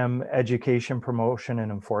program, education, promotion,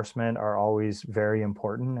 and enforcement are always very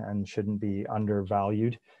important and shouldn't be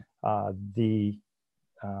undervalued. We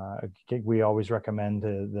always recommend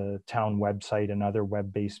the town website and other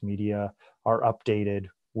web-based media are updated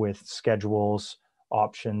with schedules,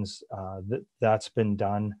 options. That's been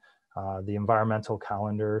done. The environmental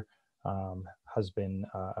calendar has been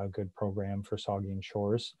a good program for Saugeen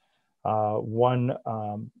Shores. One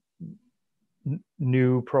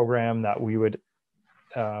new program that we would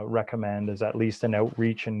recommend is at least an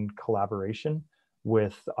outreach and collaboration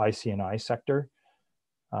with IC&I sector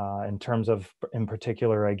in terms of, in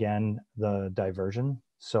particular, again, the diversion.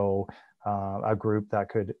 So a group that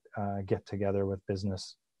could get together with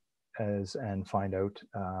business and find out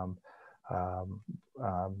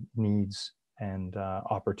needs and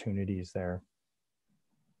opportunities there.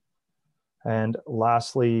 And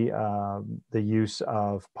lastly, the use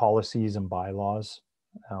of policies and bylaws,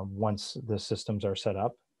 once the systems are set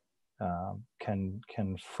up, can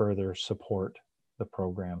further support the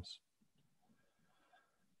programs.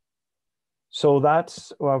 So that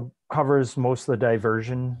covers most of the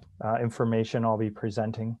diversion information I'll be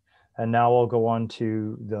presenting. And now I'll go on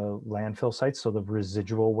to the landfill sites, so the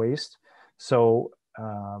residual waste. So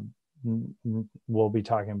we'll be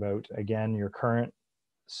talking about, again, your current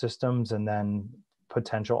systems and then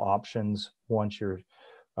potential options once your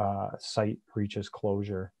site reaches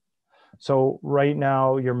closure. So right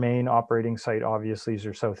now, your main operating site obviously is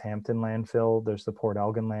your Southampton landfill. There's the Port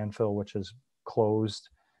Elgin landfill, which is closed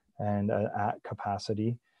and at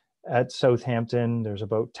capacity. At Southampton, there's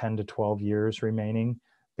about 10 to 12 years remaining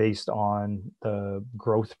based on the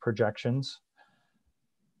growth projections.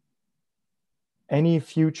 Any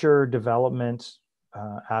future development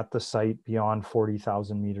at the site beyond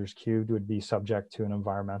 40,000 meters cubed would be subject to an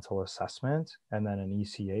environmental assessment and then an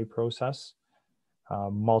ECA process.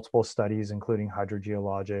 Multiple studies, including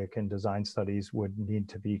hydrogeologic and design studies, would need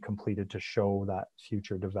to be completed to show that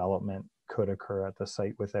future development could occur at the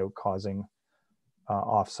site without causing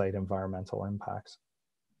off-site environmental impacts.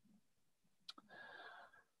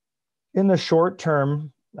 In the short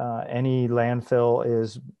term, any landfill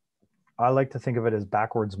is, I like to think of it as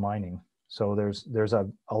backwards mining. So there's a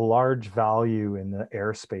large value in the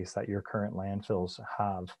airspace that your current landfills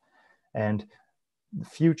have. And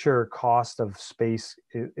future cost of space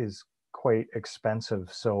is quite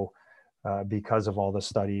expensive. So because of all the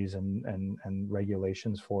studies and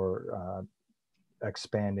regulations for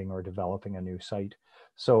expanding or developing a new site.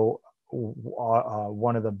 So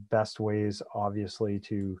one of the best ways, obviously,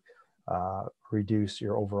 to reduce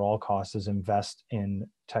your overall cost is invest in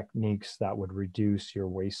techniques that would reduce your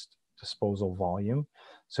waste disposal volume.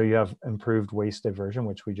 So you have improved waste diversion,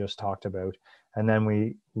 which we just talked about. And then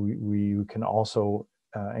we can also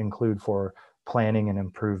include for planning and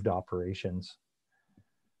improved operations.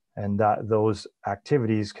 And that those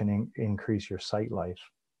activities can increase your site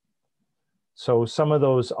life. So some of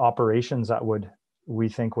those operations that we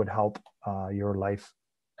think would help your life,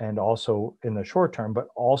 and also in the short term, but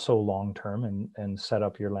also long term, and set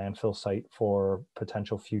up your landfill site for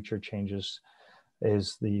potential future changes,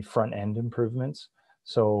 is the front end improvements.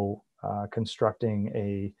 So constructing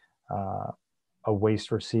a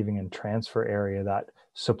waste receiving and transfer area that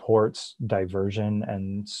supports diversion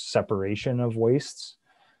and separation of wastes.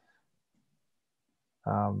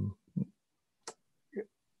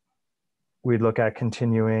 We'd look at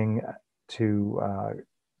continuing to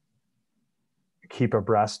keep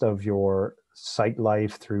abreast of your site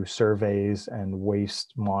life through surveys and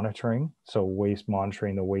waste monitoring. So waste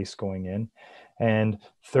monitoring, the waste going in. And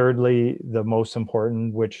thirdly, the most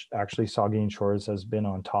important, which actually Saugeen Shores has been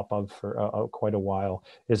on top of for quite a while,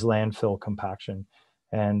 is landfill compaction.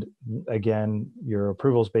 And again, your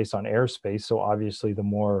approval is based on airspace. So obviously the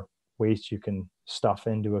more waste you can stuff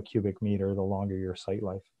into a cubic meter, the longer your site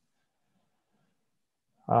life.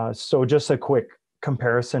 So just a quick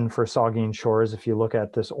comparison for Saugeen Shores. If you look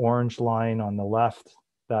at this orange line on the left,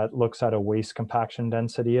 that looks at a waste compaction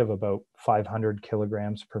density of about 500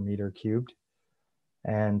 kilograms per meter cubed.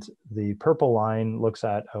 And the purple line looks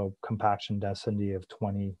at a compaction density of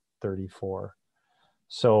 2034.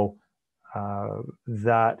 So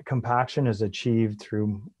that compaction is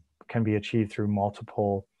can be achieved through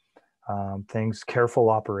multiple things: careful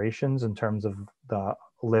operations in terms of the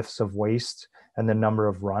lifts of waste and the number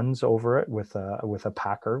of runs over it with a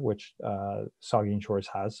packer, which Saugeen Shores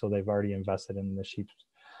has. So they've already invested in the sheep's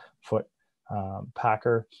foot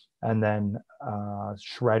packer. And then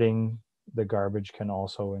shredding the garbage can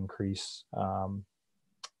also increase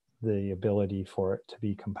the ability for it to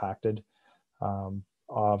be compacted.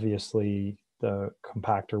 Obviously, the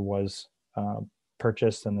compactor was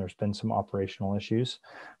purchased and there's been some operational issues,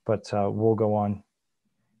 but we'll go on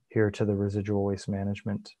here to the residual waste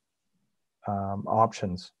management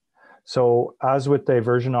options. So as with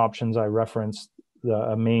diversion options, I referenced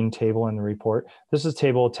a main table in the report. This is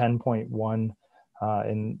table 10.1,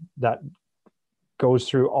 and that goes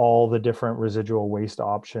through all the different residual waste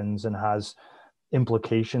options and has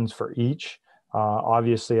implications for each.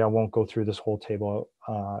 Obviously, I won't go through this whole table.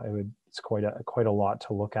 It's quite a lot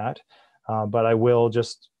to look at, but I will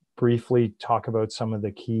just briefly talk about some of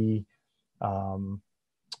the key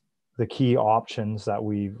options that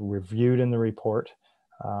we've reviewed in the report.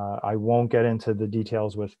 I won't get into the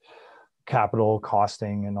details with capital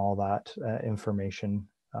costing and all that information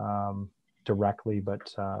directly,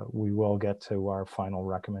 but we will get to our final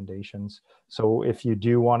recommendations. So if you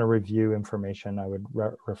do want to review information, I would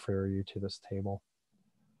refer you to this table.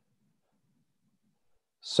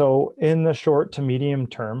 So in the short to medium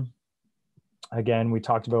term, again, we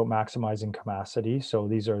talked about maximizing capacity. So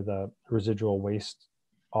these are the residual waste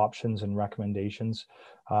options and recommendations.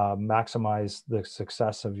 Maximize the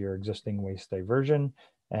success of your existing waste diversion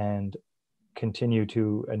and continue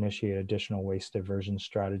to initiate additional waste diversion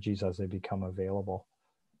strategies as they become available.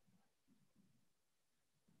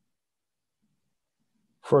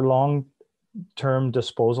 For long-term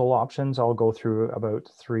disposal options, I'll go through about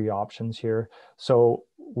 3 options here. So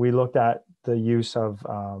we looked at the use of,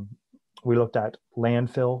 we looked at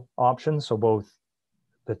landfill options, so both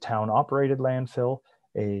the town-operated landfill,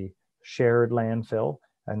 a shared landfill,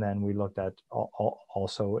 and then we looked at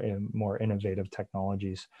also in more innovative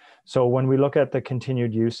technologies. So when we look at the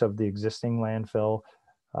continued use of the existing landfill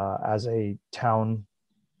as a town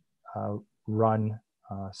run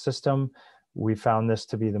system, we found this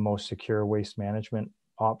to be the most secure waste management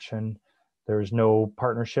option. There's no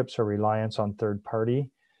partnerships or reliance on third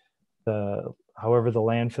party. However, the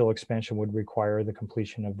landfill expansion would require the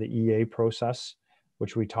completion of the EA process,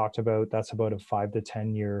 which we talked about. That's about a 5 to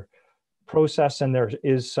 10 year process, and there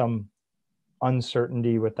is some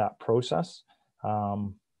uncertainty with that process.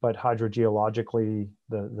 But hydrogeologically,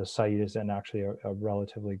 the site is in actually a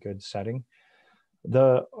relatively good setting.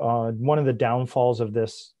 One of the downfalls of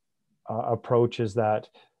this approach is that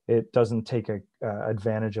it doesn't take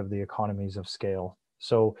advantage of the economies of scale.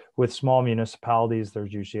 So with small municipalities,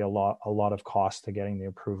 there's usually a lot of cost to getting the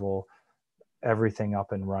approval, everything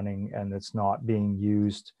up and running, and it's not being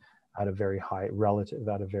used at a very high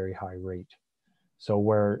rate. So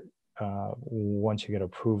where once you get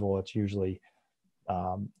approval, it's usually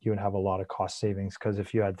you would have a lot of cost savings, because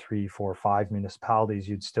if you had 3, 4, 5 municipalities,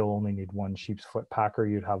 you'd still only need one sheep's foot packer.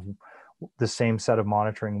 You'd have the same set of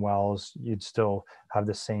monitoring wells. You'd still have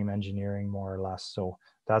the same engineering, more or less. So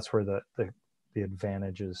that's where the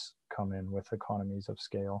advantages come in with economies of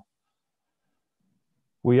scale.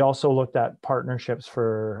 We also looked at partnerships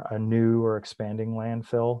for a new or expanding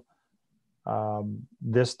landfill.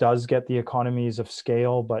 This does get the economies of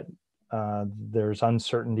scale, but there's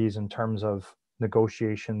uncertainties in terms of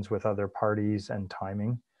negotiations with other parties and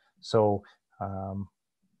timing. So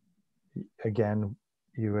again,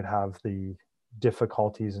 you would have the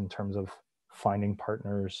difficulties in terms of finding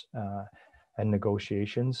partners and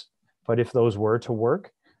negotiations. But if those were to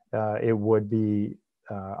work, it would be,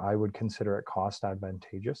 I would consider it cost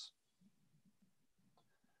advantageous.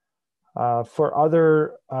 For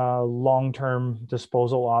other long-term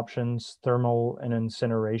disposal options, thermal and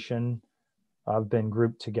incineration have been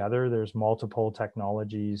grouped together. There's multiple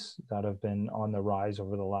technologies that have been on the rise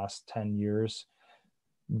over the last 10 years.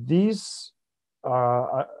 These,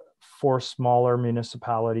 for smaller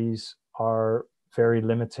municipalities, are very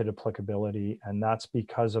limited applicability, and that's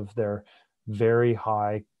because of their very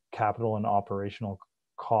high capital and operational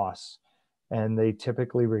costs. And they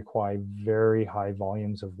typically require very high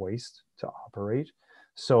volumes of waste to operate.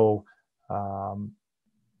 So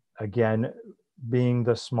again, being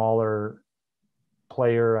the smaller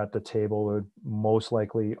player at the table would most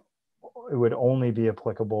likely, it would only be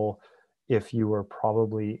applicable if you were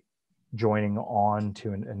probably joining on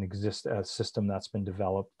to a system that's been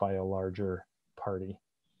developed by a larger party.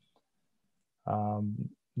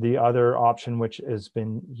 The other option which has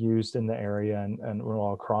been used in the area and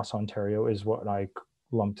all across Ontario is what I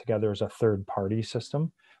lump together as a third-party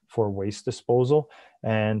system for waste disposal.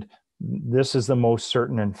 And this is the most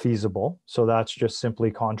certain and feasible. So that's just simply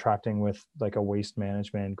contracting with like a Waste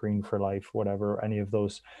Management, Green for Life, whatever, any of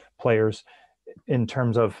those players, in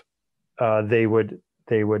terms of they would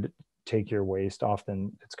take your waste.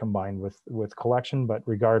 Often it's combined with collection, but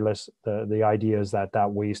regardless, the idea is that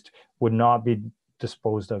waste would not be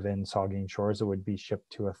disposed of in Saugeen Shores. It would be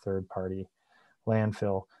shipped to a third-party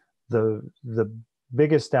landfill. The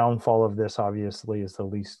biggest downfall of this, obviously, is the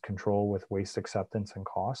least control with waste acceptance and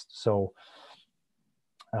cost. So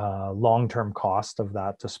long-term cost of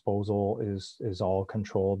that disposal is all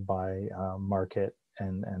controlled by market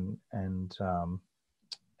and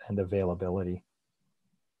availability.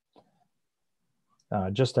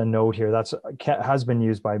 Just a note here, that has been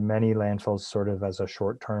used by many landfills sort of as a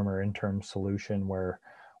short-term or interim solution where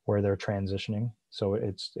they're transitioning. So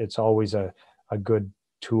it's always a good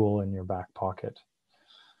tool in your back pocket.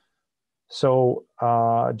 So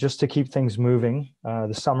just to keep things moving,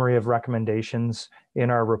 the summary of recommendations in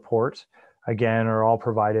our report, again, are all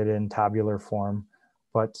provided in tabular form,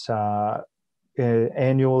 but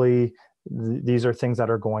annually, these are things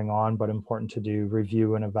that are going on, but important to do: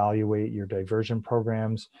 review and evaluate your diversion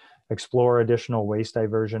programs, explore additional waste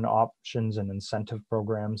diversion options and incentive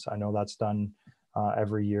programs. I know that's done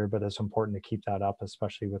every year, but it's important to keep that up,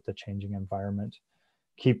 especially with the changing environment.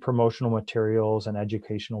 Keep promotional materials and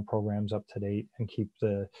educational programs up to date, and keep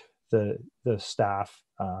the staff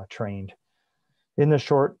trained. In the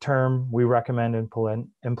short term, we recommend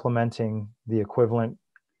implementing the equivalent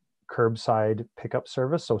curbside pickup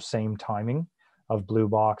service, so same timing of blue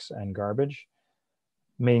box and garbage.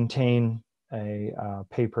 Maintain a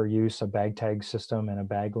pay-per-use, a bag tag system and a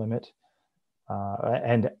bag limit,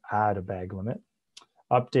 and add a bag limit.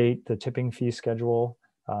 Update the tipping fee schedule.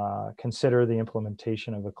 Consider the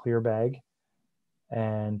implementation of a clear bag,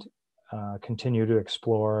 and continue to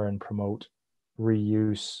explore and promote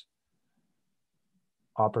reuse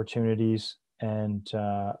opportunities. And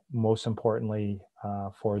most importantly,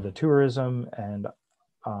 for the tourism and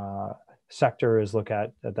sector, is look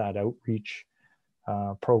at that outreach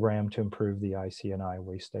program to improve the IC&I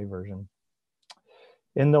waste diversion.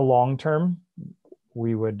 In the long term,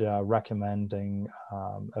 we would recommending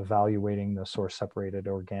evaluating the source separated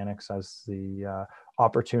organics as the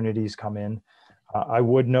opportunities come in. I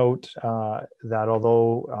would note that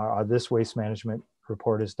although this waste management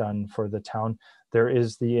report is done for the town, there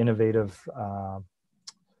is the innovative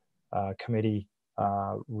committee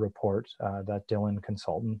report that Dylan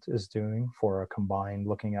Consultant is doing for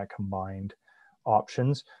looking at combined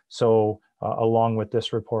options. So along with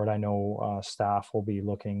this report, I know staff will be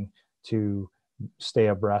looking to stay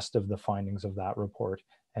abreast of the findings of that report.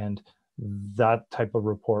 And that type of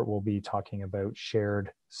report will be talking about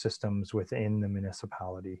shared systems within the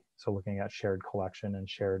municipality. So looking at shared collection and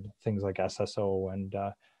shared things like SSO and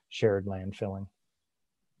shared landfilling.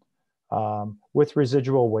 With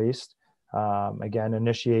residual waste, again,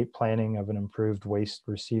 initiate planning of an improved waste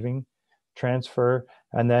receiving transfer.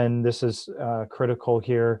 And then this is critical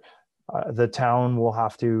here. The town will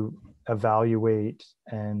have to evaluate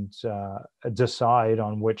and decide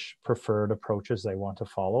on which preferred approaches they want to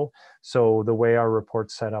follow. So the way our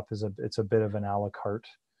report's set up is it's a bit of an a la carte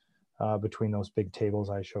between those big tables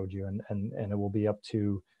I showed you, and it will be up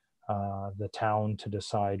to the town to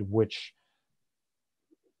decide which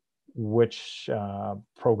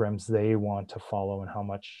programs they want to follow and how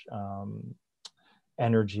much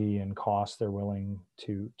energy and cost they're willing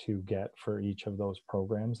to get for each of those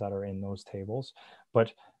programs that are in those tables.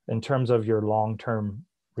 But in terms of your long-term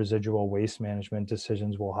residual waste management,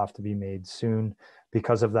 decisions will have to be made soon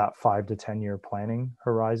because of that 5 to 10 year planning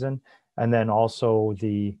horizon. And then also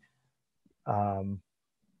the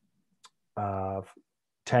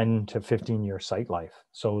 10 to 15 year site life.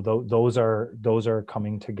 So those are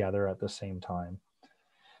coming together at the same time.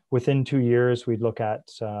 Within 2 years, we'd look at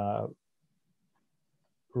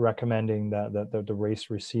recommending that the waste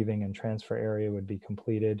receiving and transfer area would be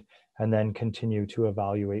completed, and then continue to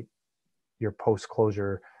evaluate your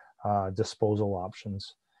post-closure disposal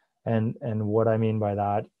options. And what I mean by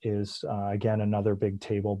that is, again, another big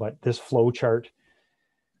table, but this flow chart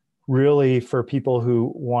really for people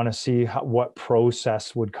who want to see what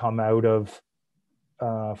process would come out of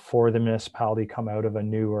for the municipality come out of a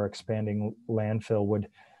new or expanding landfill would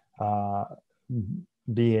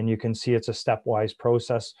be, and you can see it's a stepwise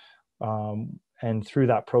process, and through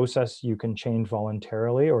that process you can change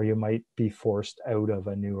voluntarily, or you might be forced out of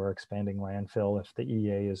a new or expanding landfill if the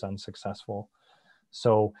EA is unsuccessful.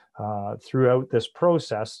 So throughout this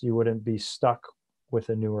process you wouldn't be stuck with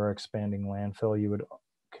a new or expanding landfill. You would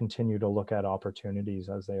continue to look at opportunities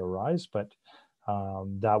as they arise, but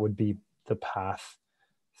that would be the path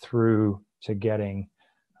through to getting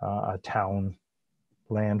a town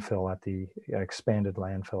landfill at the expanded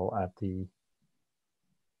landfill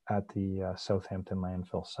at the Southampton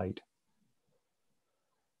landfill site.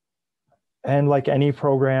 And like any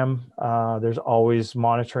program, there's always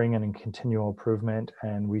monitoring and continual improvement.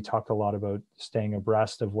 And we talked a lot about staying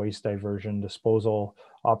abreast of waste diversion disposal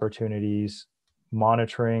opportunities.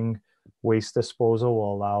 Monitoring waste disposal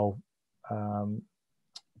will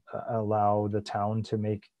allow the town to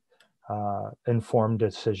make informed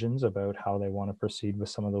decisions about how they want to proceed with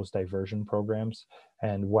some of those diversion programs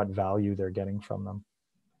and what value they're getting from them.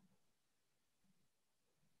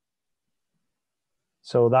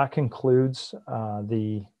 So that concludes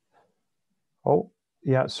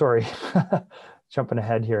jumping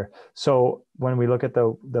ahead here. So when we look at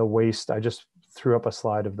the waste, I just threw up a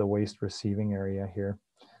slide of the waste receiving area here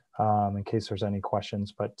in case there's any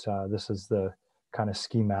questions, but this is the kind of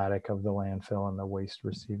schematic of the landfill and the waste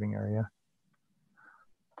receiving area.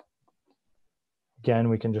 Again,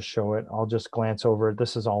 we can just show it. I'll just glance over it.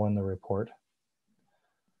 This is all in the report.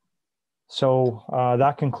 So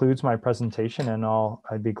that concludes my presentation, and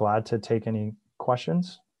I'd be glad to take any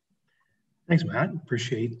questions. Thanks, Matt.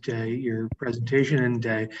 Appreciate your presentation. And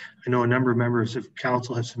I know a number of members of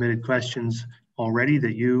council have submitted questions already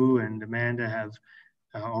that you and Amanda have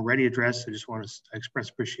already addressed. I just want to express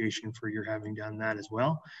appreciation for your having done that as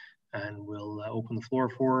well. And we'll open the floor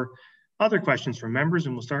for other questions from members,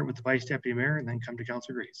 and we'll start with the Vice Deputy Mayor and then come to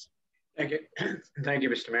Councillor Grace. Thank you. Thank you,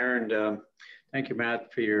 Mr. Mayor, and thank you,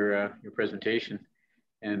 Matt, for your presentation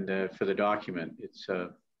and for the document. It's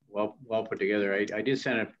well put together. I did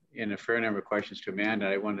send in a fair number of questions to Amanda.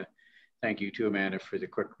 I want to thank you too, Amanda, for the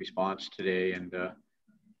quick response today and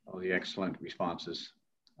all the excellent responses.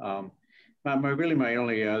 My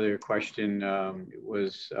only other question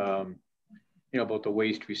was, about the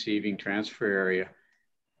waste receiving transfer area.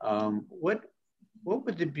 What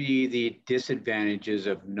would be the disadvantages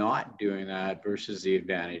of not doing that versus the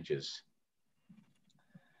advantages?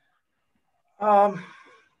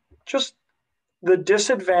 Just the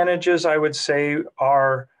disadvantages, I would say,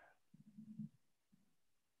 are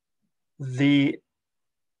the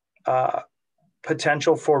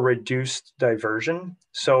potential for reduced diversion.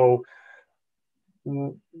 So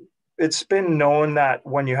it's been known that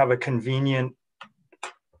when you have a convenient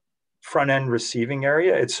front-end receiving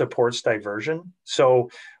area, it supports diversion.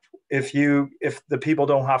 So if the people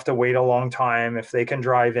don't have to wait a long time, if they can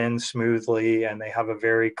drive in smoothly and they have a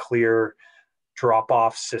very clear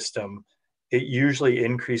drop-off system, it usually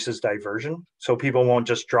increases diversion. So people won't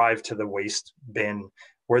just drive to the waste bin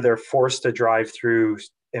where they're forced to drive through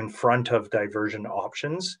in front of diversion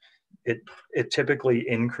options. it typically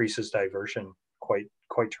increases diversion quite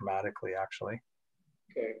dramatically, actually.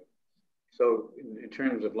 Okay. So in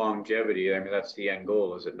terms of longevity, I mean, that's the end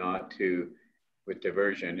goal, is it not, with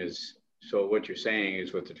diversion is, so what you're saying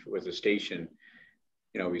is with the station,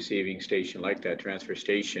 receiving station like that, transfer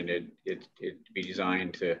station, it be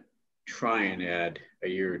designed to try and add a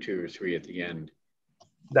year or 2 or 3 at the end.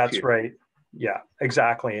 That's right. Yeah,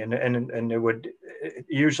 exactly. And it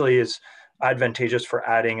usually is advantageous for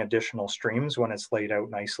adding additional streams when it's laid out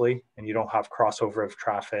nicely and you don't have crossover of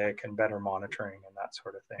traffic and better monitoring and that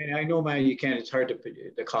sort of thing. And I know, man, it's hard to put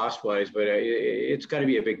the cost wise, but it's got to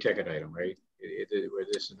be a big ticket item, right? Where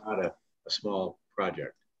this is not a small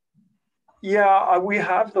project. Yeah, we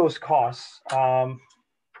have those costs. I'm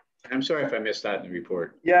sorry if I missed that in the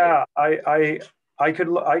report. Yeah, I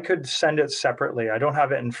could send it separately. I don't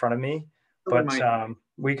have it in front of me, but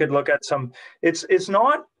we could look at some. It's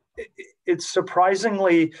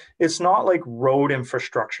surprisingly, it's not like road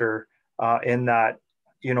infrastructure in that,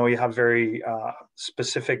 you have very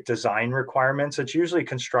specific design requirements. It's usually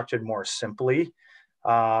constructed more simply.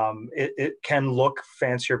 It can look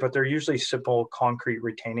fancier, but they're usually simple concrete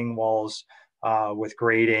retaining walls with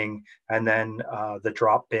grading, and then the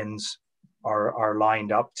drop bins are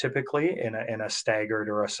lined up typically in a staggered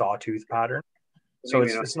or a sawtooth pattern. So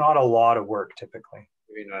it's not a lot of work typically.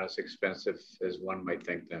 Maybe not as expensive as one might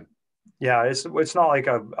think then. Yeah, it's not like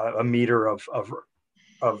a meter of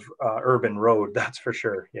urban road, that's for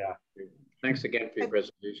sure. Yeah. Thanks again for your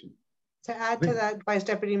presentation. To add to that, Vice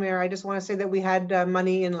Deputy Mayor, I just want to say that we had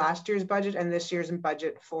money in last year's budget and this year's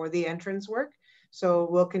budget for the entrance work. So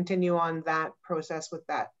we'll continue on that process with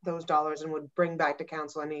those dollars, and would bring back to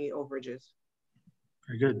council any overages.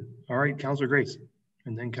 Very good. All right, Councillor Grace,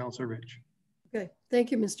 and then Councillor Rich. Okay,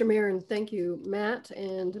 thank you, Mr. Mayor, and thank you, Matt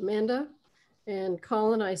and Amanda. And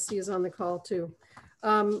Colin, I see, is on the call too.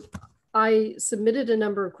 I submitted a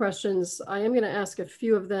number of questions. I am going to ask a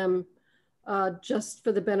few of them just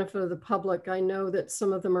for the benefit of the public. I know that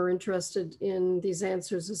some of them are interested in these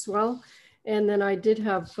answers as well. And then I did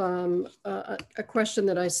have a question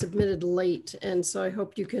that I submitted late. And so I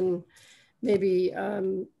hope you can maybe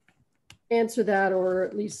answer that, or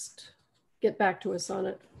at least get back to us on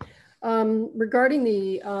it. Regarding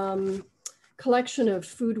the collection of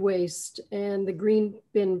food waste and the green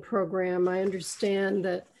bin program, I understand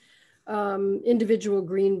that individual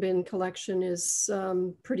green bin collection is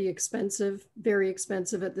pretty expensive, very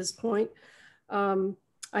expensive at this point.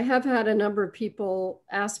 I have had a number of people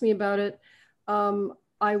ask me about it.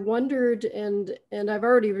 I wondered, and I've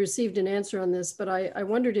already received an answer on this, but I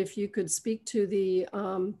wondered if you could speak to the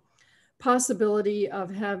possibility of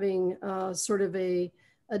having sort of a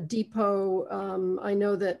depot. I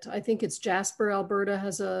know that, I think it's Jasper, Alberta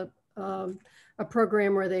has a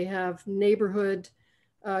program where they have neighborhood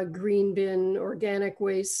green bin organic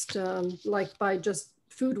waste, like by just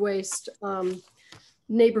food waste,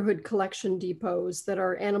 neighborhood collection depots that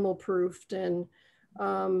are animal proofed. And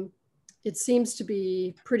it seems to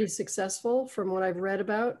be pretty successful from what I've read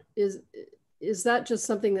about. Is that just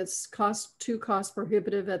something that's too cost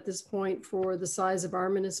prohibitive at this point for the size of our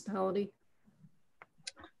municipality?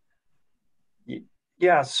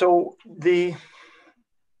 Yeah, so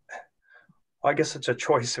I guess it's a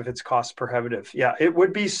choice if it's cost prohibitive. Yeah, it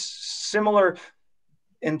would be similar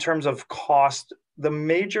in terms of cost.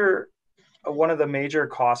 One of the major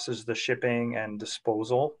costs is the shipping and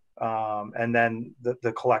disposal, and then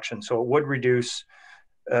the collection. So it would reduce,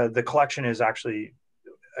 the collection is actually,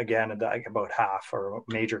 again, like about half or a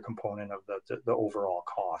major component of the overall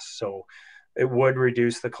cost. So it would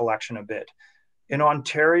reduce the collection a bit. In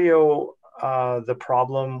Ontario, the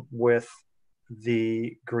problem with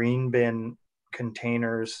the green bin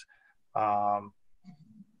containers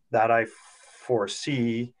that I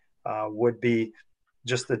foresee would be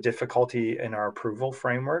just the difficulty in our approval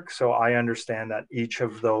framework. So I understand that each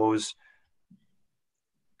of those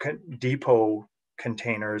depot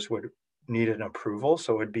containers would need an approval,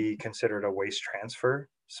 so it'd be considered a waste transfer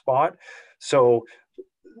spot. So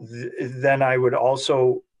then I would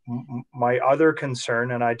also, my other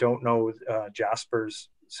concern, and I don't know Jasper's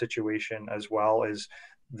situation as well, is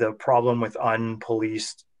the problem with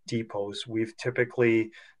unpoliced depots. We've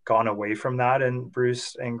typically gone away from that in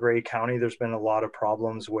Bruce and Grey County. There's been a lot of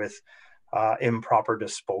problems with improper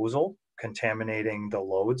disposal, contaminating the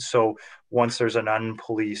loads. So once there's an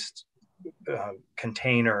unpoliced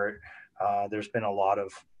container, there's been a lot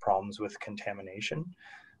of problems with contamination.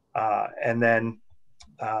 And then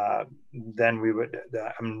we would,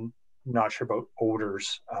 I'm not sure about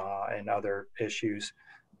odors and other issues.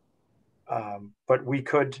 But we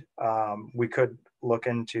could look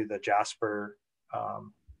into the Jasper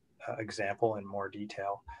example in more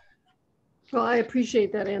detail. Well, I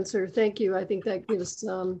appreciate that answer. Thank you. I think that gives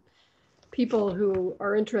people who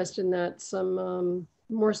are interested in that some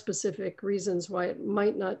more specific reasons why it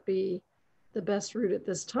might not be the best route at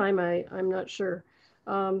this time. I'm not sure.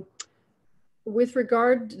 With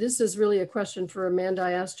regard, this is really a question for Amanda.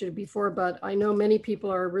 I asked you before, but I know many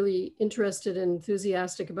people are really interested and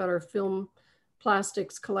enthusiastic about our film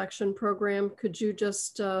plastics collection program. Could you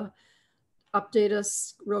just update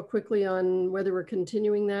us real quickly on whether we're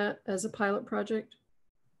continuing that as a pilot project?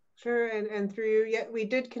 Sure, and through, yeah, we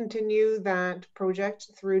did continue that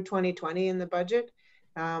project through 2020 in the budget,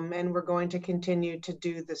 and we're going to continue to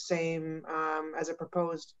do the same as a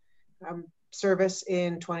proposed service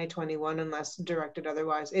in 2021 unless directed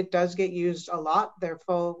otherwise. It does get used a lot. They're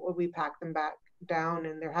full, we pack them back down,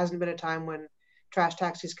 and there hasn't been a time when trash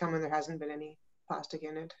taxis come and there hasn't been any plastic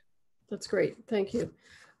in it. That's great, thank you.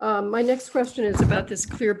 My next question is about this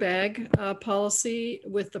clear bag policy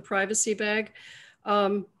with the privacy bag.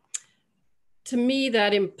 To me,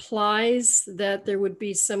 that implies that there would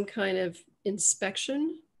be some kind of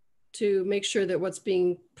inspection to make sure that what's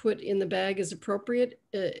being put in the bag is appropriate.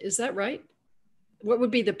 Is that right? What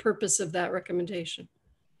would be the purpose of that recommendation?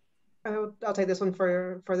 I'll take this one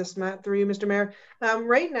for this, Matt, through you, Mr. Mayor.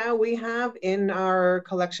 Right now, we have in our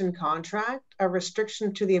collection contract a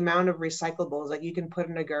restriction to the amount of recyclables that you can put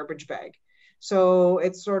in a garbage bag. So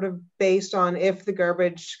it's sort of based on if the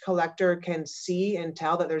garbage collector can see and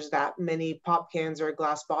tell that there's that many pop cans or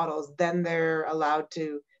glass bottles, then they're allowed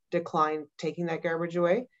to decline taking that garbage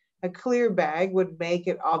away. A clear bag would make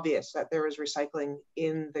it obvious that there is recycling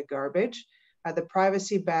in the garbage. The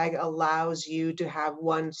privacy bag allows you to have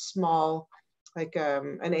one small, like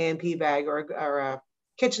an A&P bag or a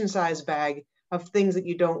kitchen size bag of things that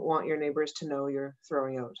you don't want your neighbors to know you're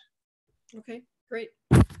throwing out. Okay, great.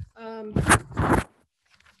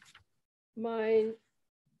 My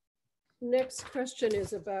next question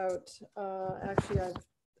is about, actually I have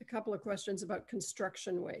a couple of questions about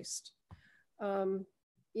construction waste.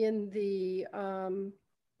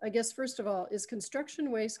 I guess, first of all, is construction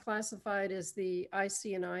waste classified as the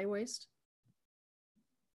IC&I waste?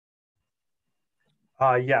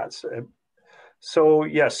 Yes. So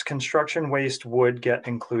yes, construction waste would get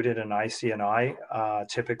included in IC&I.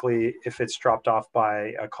 Typically, if it's dropped off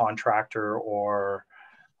by a contractor or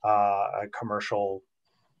a commercial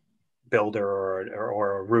builder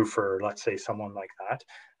or a roofer, let's say someone like that.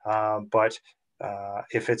 But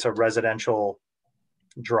if it's a residential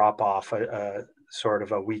drop off, sort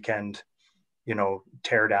of a weekend,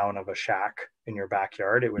 tear down of a shack in your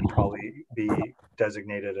backyard, it would probably be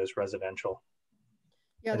designated as residential.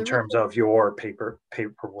 Yeah, in terms of your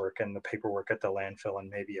paperwork and the paperwork at the landfill, and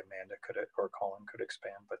maybe Amanda or Colin could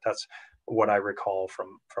expand, but that's what I recall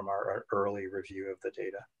from our early review of the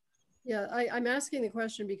data. Yeah, I'm asking the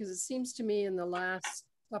question because it seems to me in the last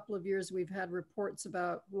couple of years we've had reports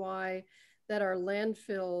about why that our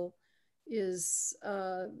landfill is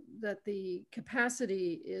that the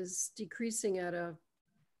capacity is decreasing at a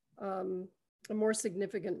more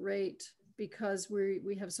significant rate because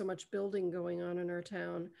we have so much building going on in our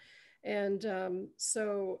town. And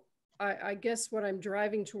so I guess what I'm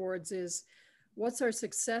driving towards is what's our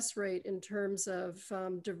success rate in terms of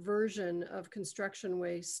diversion of construction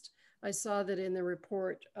waste? I saw that in the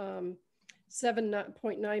report,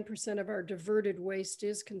 7.9% of our diverted waste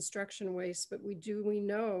is construction waste, but we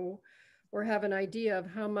know or have an idea of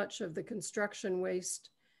how much of the construction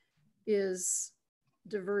waste is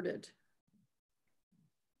diverted?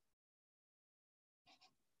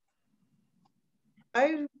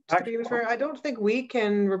 I don't think we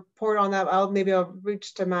can report on that. Maybe I'll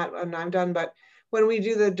reach to Matt when I'm done, but when we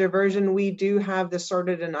do the diversion, we do have the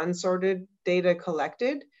sorted and unsorted data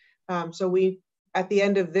collected. So at the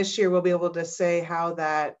end of this year, we'll be able to say how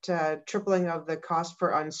that tripling of the cost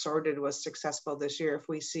for unsorted was successful this year if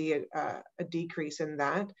we see a decrease in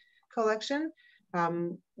that collection.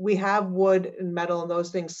 We have wood and metal and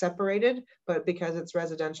those things separated, but because it's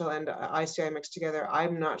residential and ICI mixed together,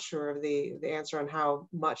 I'm not sure of the answer on how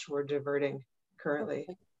much we're diverting currently.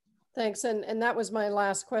 Okay. Thanks. And that was my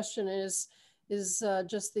last question is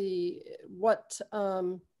just what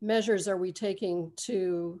measures are we taking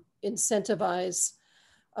to incentivize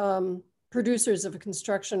producers of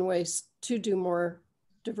construction waste to do more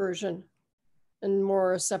diversion and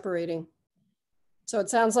more separating? So it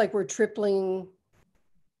sounds like we're tripling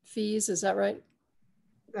fees, is that right?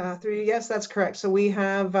 Yes, that's correct. So we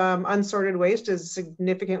have unsorted waste is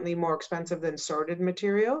significantly more expensive than sorted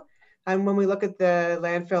material. And when we look at the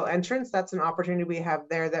landfill entrance, that's an opportunity we have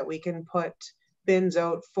there that we can put bins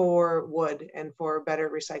out for wood and for better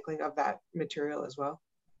recycling of that material as well.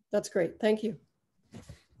 That's great. Thank you.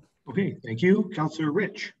 Okay, thank you. Councillor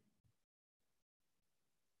Rich.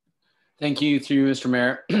 Thank you, through you, Mr.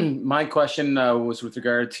 Mayor. My question was with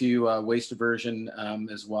regard to waste diversion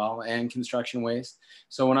as well, and construction waste.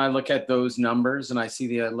 So when I look at those numbers and I see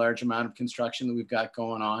the large amount of construction that we've got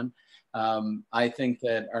going on, I think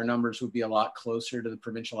that our numbers would be a lot closer to the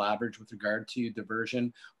provincial average with regard to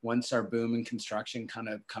diversion once our boom in construction kind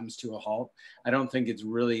of comes to a halt. I don't think it's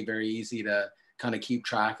really very easy to kind of keep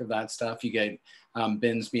track of that stuff. You get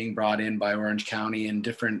bins being brought in by Orange County and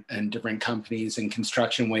different companies, and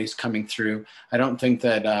construction waste coming through. I don't think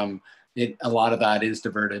that a lot of that is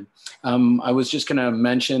diverted. I was just going to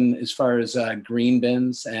mention, as far as green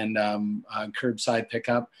bins and curbside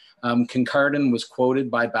pickup, Kincardine was quoted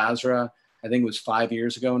by Basra, I think it was 5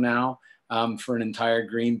 years ago now, for an entire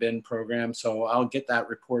green bin program. So I'll get that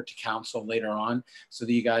report to council later on so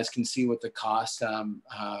that you guys can see what the cost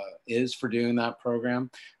is for doing that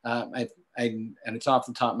program. And it's off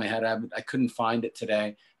the top of my head. I couldn't find it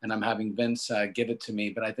today, and I'm having Vince give it to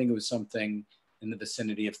me, but I think it was something in the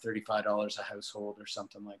vicinity of $35 a household or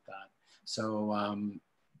something like that. So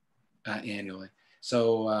annually.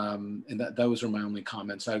 So and those were my only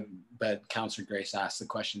comments. But Councillor Grace asked the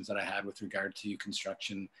questions that I had with regard to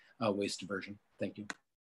construction waste diversion. Thank you.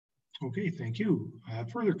 Okay, thank you.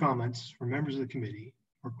 Further comments from members of the committee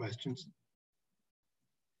or questions?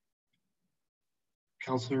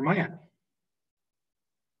 Councillor Mayat.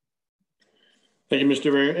 Thank you,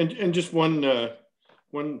 Mr. Mayor. And just one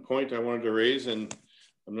point I wanted to raise, and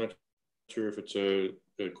I'm not sure if it's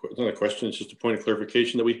not a question, it's just a point of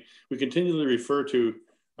clarification, that we continually refer to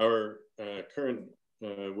our current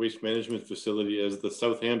waste management facility as the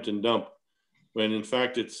Southampton dump, when in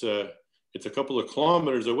fact it's a couple of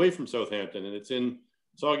kilometers away from Southampton, and it's in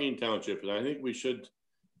Saugeen Township. And I think we should,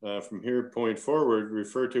 from here point forward,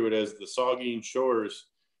 refer to it as the Saugeen Shores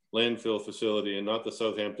landfill facility and not the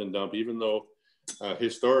Southampton dump, even though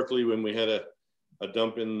historically, when we had a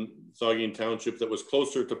dump in Saugeen Township that was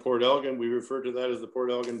closer to Port Elgin, we referred to that as the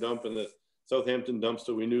Port Elgin dump and the Southampton dump,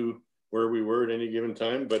 so we knew where we were at any given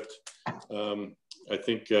time. But I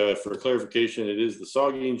think for clarification, it is the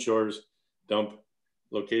Saugeen Shores dump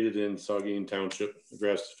located in Saugeen Township,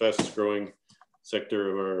 the fastest growing sector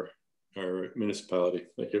of our municipality.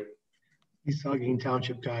 Thank you. These Saugeen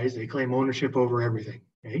Township guys, they claim ownership over everything,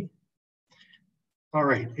 eh? All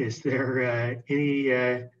right, is there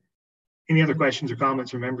any other questions or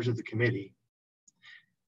comments from members of the committee?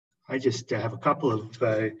 I just have a couple of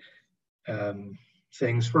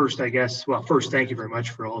things. First, I guess, well, first, thank you very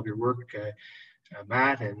much for all of your work,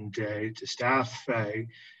 Matt, and to staff,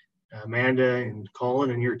 Amanda and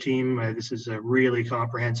Colin and your team. This is a really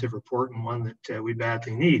comprehensive report, and one that we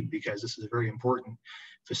badly need, because this is a very important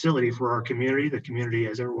facility for our community. The community,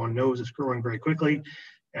 as everyone knows, is growing very quickly.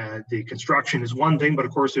 The construction is one thing, but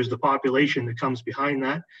of course there's the population that comes behind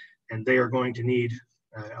that, and they are going to need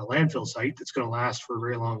a landfill site that's going to last for a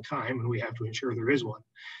very long time, and we have to ensure there is one,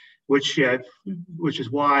 which is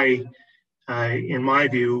why, in my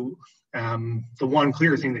view, the one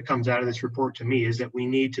clear thing that comes out of this report to me is that we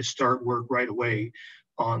need to start work right away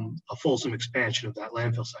on a fulsome expansion of that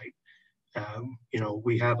landfill site. You know,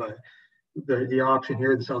 we have the option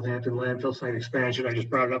here, the Southampton landfill site expansion. I just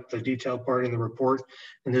brought up the detailed part in the report,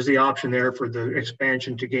 and there's the option there for the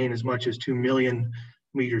expansion to gain as much as 2 million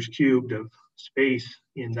meters cubed of space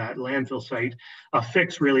in that landfill site, a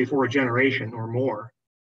fix really for a generation or more,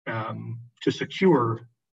 to secure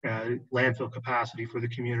landfill capacity for the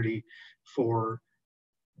community for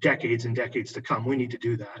decades and decades to come. We need to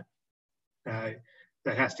do that.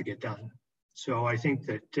 That has to get done. So I think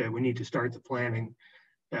that we need to start the planning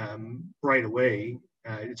right away.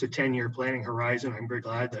 It's a 10-year planning horizon. I'm very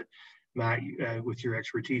glad that, Matt, with your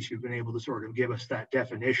expertise, you've been able to sort of give us that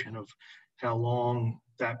definition of how long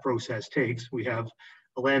that process takes. We have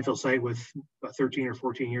a landfill site with 13 or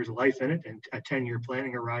 14 years of life in it and a 10-year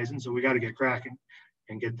planning horizon. So we got to get cracking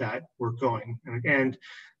and get that work going. And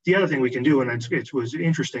the other thing we can do, and it was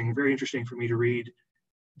interesting, very interesting for me to read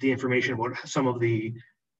the information about some of the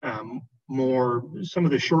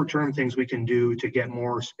short-term things we can do to get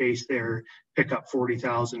more space there, pick up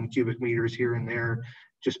 40,000 cubic meters here and there,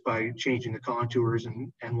 just by changing the contours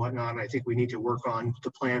and whatnot. And I think we need to work on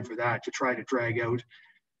the plan for that, to try to drag out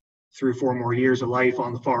 3 or 4 more years of life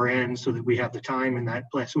on the far end, so that we have the time in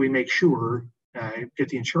that plan. So we make sure, get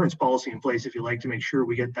the insurance policy in place, if you like, to make sure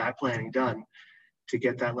we get that planning done, to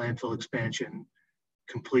get that landfill expansion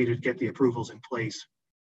completed, get the approvals in place,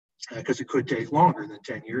 because it could take longer than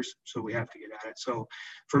 10 years. So we have to get at it. So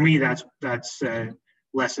for me, that's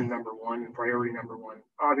lesson number 1 and priority number 1.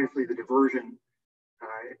 Obviously, the diversion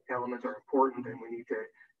elements are important, and we need to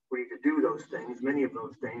we need to do those things, many of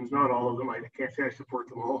those things, not all of them. I can't say I support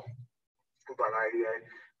them all, but I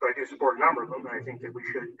do support a number of them. And I think that we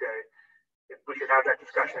should have that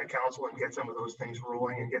discussion at council and get some of those things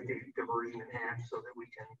rolling and get the diversion enhanced so that we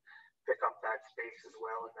can pick up that space as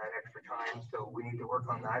well and that extra time. So we need to work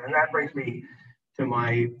on that. And that brings me to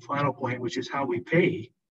my final point, which is how we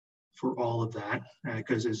pay for all of that.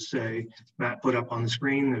 Because as Matt put up on the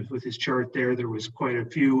screen with his chart there was quite a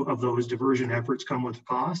few of those diversion efforts come with a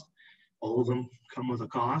cost. All of them come with a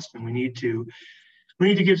cost, and we need to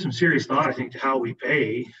give some serious thought, I think, to how we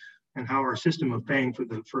pay and how our system of paying for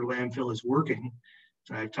landfill is working.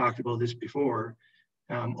 I've talked about this before.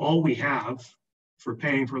 All we have for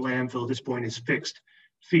paying for landfill at this point is fixed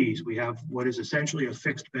fees. We have what is essentially a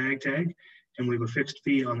fixed bag tag, and we have a fixed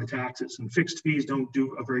fee on the taxes. And fixed fees don't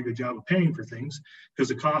do a very good job of paying for things because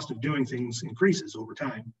the cost of doing things increases over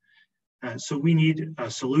time. So we need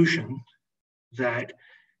a solution that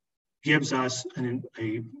gives us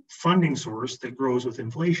a funding source that grows with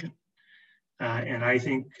inflation. And I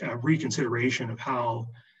think reconsideration of how,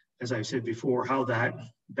 as I've said before, how that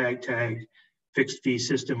bag tag fixed fee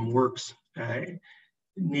system works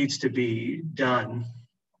needs to be done.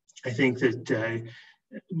 I think that,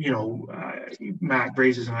 Matt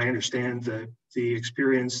raises, and I understand the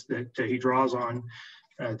experience that he draws on,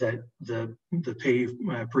 that the pay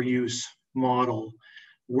per use model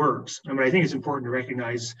works. I mean, I think it's important to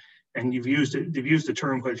recognize, and they've used the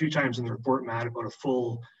term quite a few times in the report, Matt, about a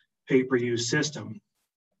full pay-per-use system.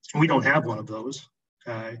 We don't have one of those.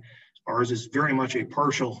 Ours is very much a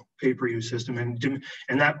partial pay-per-use system, and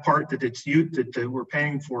that part that we're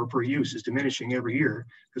paying for per use is diminishing every year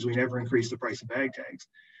because we never increase the price of bag tags.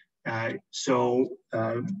 So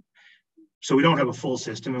we don't have a full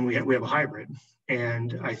system, and we have a hybrid.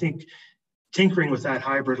 And I think tinkering with that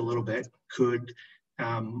hybrid a little bit could,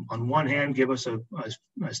 on one hand, give us a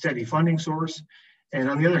steady funding source, and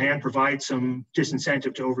on the other hand, provide some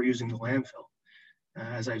disincentive to overusing the landfill.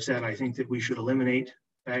 As I've said, I think that we should eliminate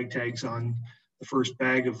bag tags on the first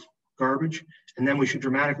bag of garbage, and then we should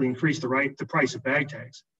dramatically increase the price of bag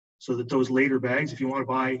tags so that those later bags, if you want to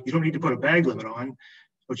buy, you don't need to put a bag limit on.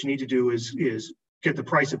 What you need to do is get the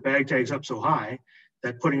price of bag tags up so high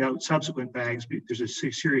that putting out subsequent bags, there's a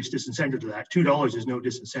serious disincentive to that. $2 is no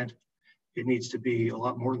disincentive. It needs to be a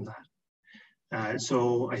lot more than that.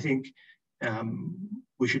 So I think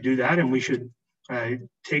we should do that, and we should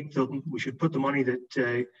put the money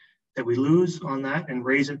that we lose on that and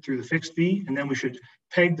raise it through the fixed fee, and then we should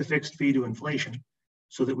peg the fixed fee to inflation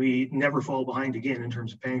so that we never fall behind again in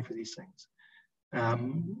terms of paying for these things.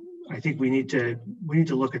 I think we need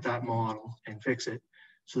to look at that model and fix it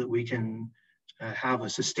so that we can have a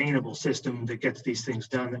sustainable system that gets these things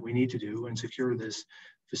done that we need to do and secure this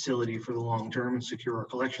facility for the long term and secure our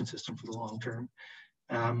collection system for the long term.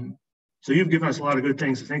 So you've given us a lot of good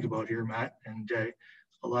things to think about here, Matt, and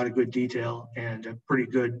a lot of good detail and a pretty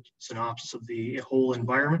good synopsis of the whole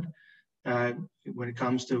environment when it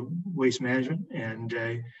comes to waste management. And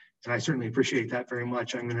I certainly appreciate that very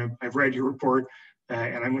much. I've read your report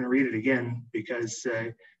and I'm going to read it again because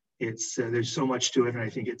there's so much to it, and I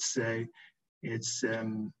think it's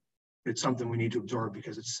something we need to absorb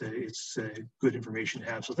because it's good information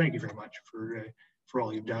to have. So thank you very much for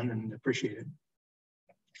all you've done, and appreciate it.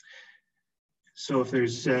 So if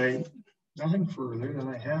there's nothing further, then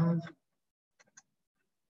I have a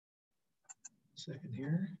second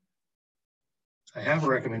here. I have a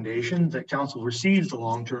recommendation that council receives the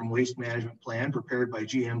long-term waste management plan prepared by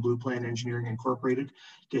GM Blue Plan Engineering Incorporated,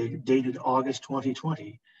 dated August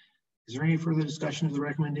 2020. Is there any further discussion of the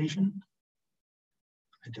recommendation?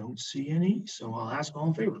 I don't see any, so I'll ask all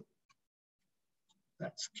in favor.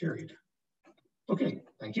 That's carried. Okay,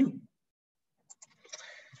 thank you.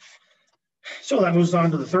 So that moves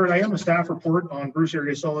on to the third item, a staff report on Bruce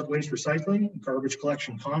Area Solid Waste Recycling, Garbage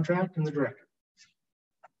Collection Contract, and the Director.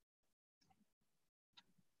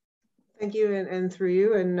 Thank you, and through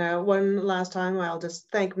you. And one last time, I'll just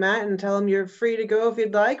thank Matt and tell him you're free to go if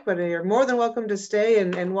you'd like, but you're more than welcome to stay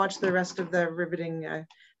and watch the rest of the riveting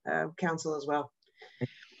council as well.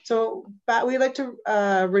 So we'd like to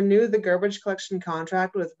renew the garbage collection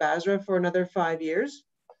contract with Basra for another 5 years.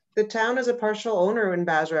 The town is a partial owner in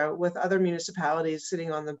Basra with other municipalities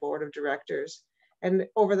sitting on the board of directors. And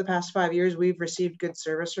over the past 5 years, we've received good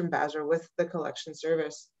service from Basra with the collection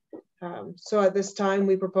service. So at this time,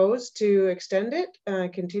 we propose to extend it,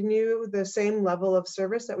 continue the same level of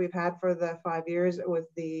service that we've had for the 5 years with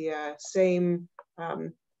the same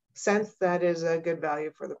sense that is a good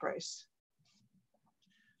value for the price.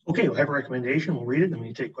 Okay, we'll have a recommendation. We'll read it and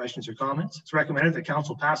we take questions or comments. It's recommended that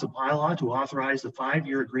council pass a bylaw to authorize the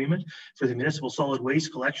 5-year agreement for the municipal solid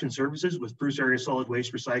waste collection services with Bruce Area Solid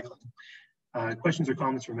Waste Recycling. Questions or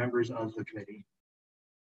comments from members of the committee?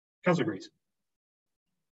 Councillor Grace.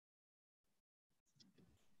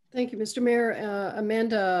 Thank you, Mr. Mayor.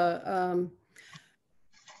 Amanda,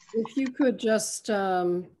 if you could just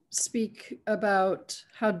speak about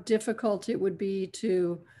how difficult it would be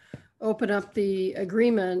to open up the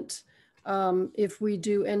agreement if we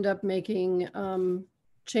do end up making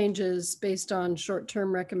changes based on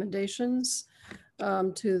short-term recommendations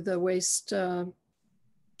to the waste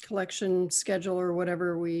collection schedule or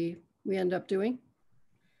whatever we end up doing.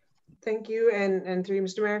 Thank you, and through you,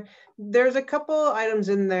 Mr. Mayor. There's a couple items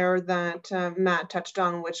in there that Matt touched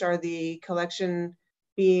on, which are the collection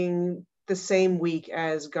being the same week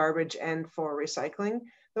as garbage and for recycling.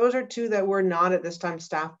 Those are two that we're not at this time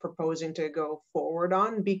staff proposing to go forward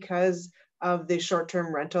on because of the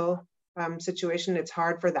short-term rental situation. It's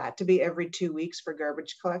hard for that to be every 2 weeks for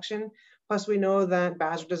garbage collection. Plus, we know that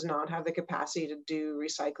Basra does not have the capacity to do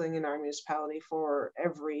recycling in our municipality for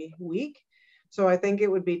every week. So I think it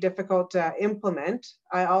would be difficult to implement.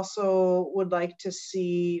 I also would like to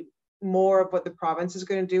see more of what the province is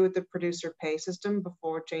going to do with the producer pay system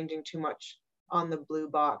before changing too much on the blue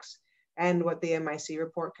box and what the MIC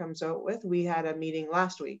report comes out with. We had a meeting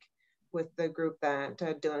last week with the group that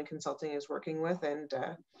Dillon Consulting is working with. And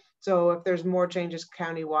so if there's more changes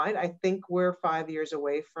countywide, I think we're 5 years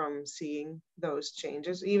away from seeing those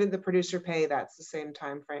changes. Even the producer pay, that's the same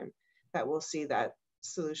time frame that we'll see that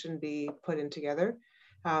solution be put in together.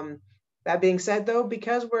 That being said, though,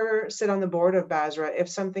 because we're sit on the board of Basra, if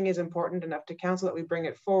something is important enough to council that we bring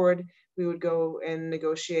it forward, we would go and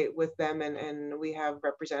negotiate with them, and we have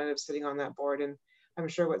representatives sitting on that board. And I'm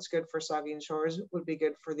sure what's good for Saugeen Shores would be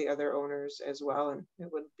good for the other owners as well, and it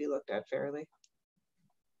would be looked at fairly.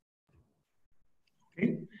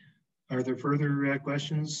 Okay. Are there further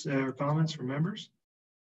questions or comments from members?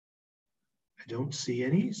 I don't see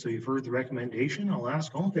any, so you've heard the recommendation. I'll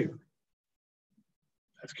ask all in favor.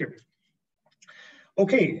 That's carried.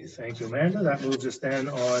 Okay, thank you, Amanda. That moves us then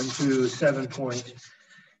on to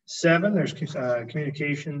 7.7. There's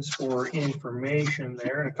communications for information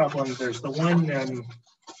there, and a couple of them. There's the one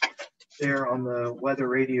there on the Weather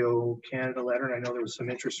Radio Canada letter, and I know there was some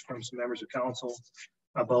interest from some members of council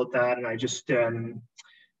about that, and I just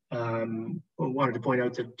wanted to point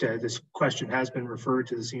out that this question has been referred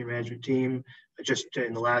to the senior management team just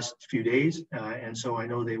in the last few days. And so I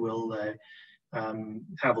know they will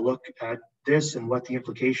have a look at this and what the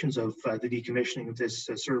implications of the decommissioning of this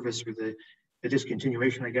service, or the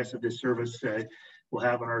discontinuation, I guess, of this service will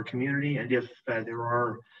have on our community. And if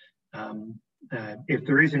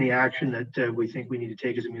there is any action that we think we need to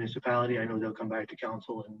take as a municipality, I know they'll come back to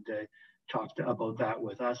council and talk about that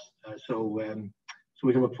with us. So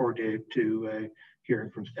we can look forward to hearing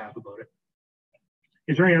from staff about it.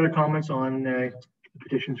 Is there any other comments on the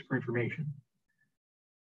petitions for information?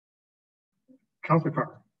 Councillor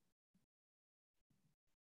Carr.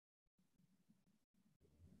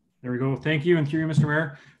 There we go. Thank you, and through you, Mr.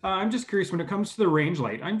 Mayor. I'm just curious when it comes to the range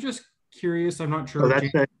light. I'm just curious. I'm not sure. Oh,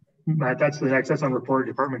 that's the next. That's on report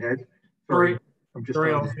department head. Sorry. I'm just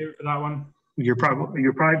sorry. I'll save it for that one. You're probably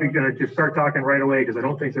going to just start talking right away because I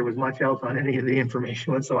don't think there was much else on any of the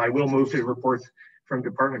information. So I will move to reports from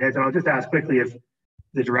department heads, and I'll just ask quickly if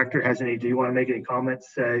the director has any. Do you want to make any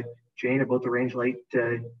comments, Jane, about the range light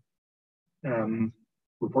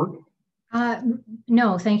report?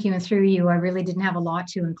 No, thank you. And through you, I really didn't have a lot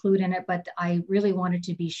to include in it, but I really wanted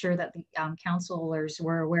to be sure that the councillors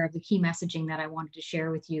were aware of the key messaging that I wanted to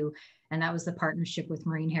share with you. And that was the partnership with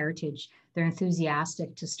Marine Heritage. They're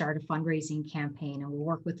enthusiastic to start a fundraising campaign, and we'll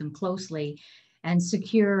work with them closely and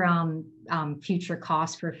secure future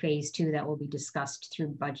costs for phase 2 that will be discussed through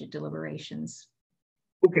budget deliberations.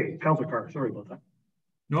 Okay, Councillor Carr, sorry about that.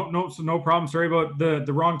 No problem. Sorry about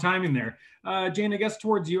the wrong timing there. Jane, I guess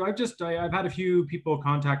towards you, I've had a few people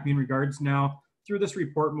contact me in regards now through this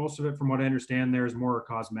report. Most of it, from what I understand, there's more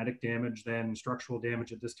cosmetic damage than structural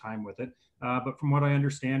damage at this time with it. But from what I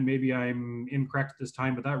understand, maybe I'm incorrect at this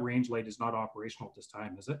time, but that range light is not operational at this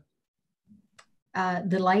time, is it?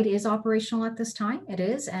 The light is operational at this time. It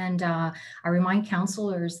is. And I remind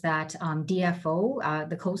councillors that DFO,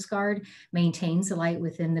 the Coast Guard, maintains the light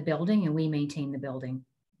within the building, and we maintain the building.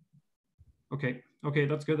 Okay,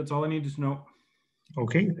 that's good. That's all I needed to know.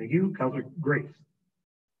 Okay, thank you. Councillor Grace.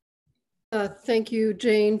 Thank you,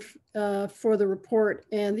 Jane, for the report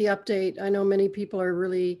and the update. I know many people are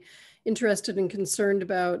really interested and concerned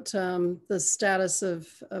about the status of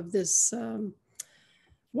this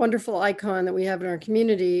wonderful icon that we have in our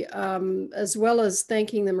community, as well as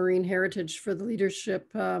thanking the Marine Heritage for the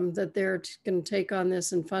leadership that they're going to take on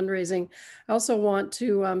this and fundraising. I also want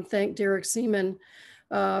to thank Derek Seaman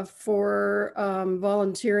for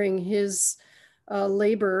volunteering his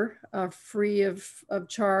labor free of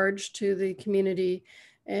charge to the community.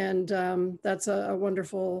 And that's a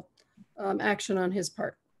wonderful action on his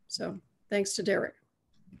part. So thanks to Derek.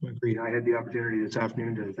 Agreed. I had the opportunity this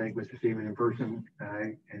afternoon to thank Mr. Seaman in person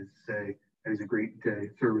as a great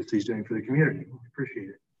service he's doing for the community. Appreciate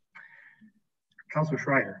it. Councilor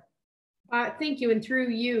Schreier. Thank you, and through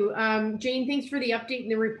you, Jane, thanks for the update in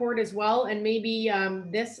the report as well, and maybe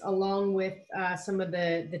this along with some of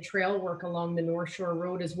the trail work along the North Shore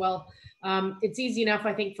Road as well. It's easy enough,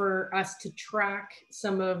 I think, for us to track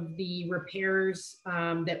some of the repairs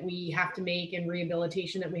that we have to make and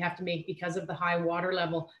rehabilitation that we have to make because of the high water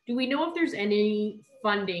level. Do we know if there's any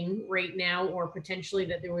funding right now, or potentially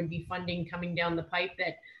that there would be funding coming down the pipe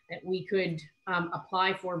that we could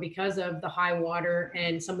apply for because of the high water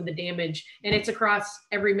and some of the damage? And it's across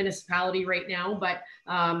every municipality right now, but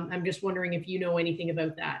I'm just wondering if you know anything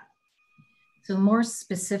about that. So more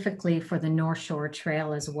specifically for the North Shore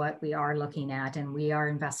Trail is what we are looking at, and we are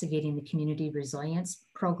investigating the community resilience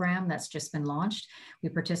program that's just been launched. We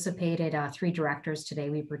participated, 3 directors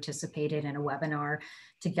today, we participated in a webinar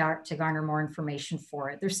to garner more information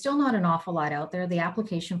for it. There's still not an awful lot out there. The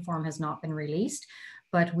application form has not been released,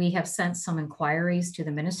 but we have sent some inquiries to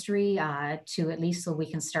the ministry to at least so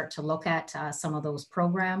we can start to look at some of those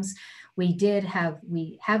programs. We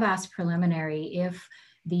have asked preliminary if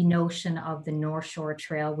the notion of the North Shore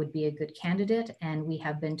Trail would be a good candidate, and we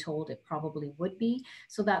have been told it probably would be.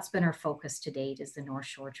 So that's been our focus to date, is the North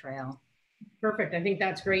Shore Trail. Perfect. I think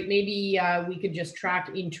that's great. Maybe we could just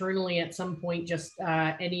track internally at some point just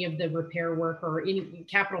any of the repair work or any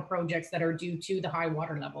capital projects that are due to the high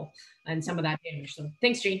water level and some of that damage. So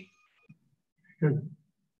thanks, Jane. Good.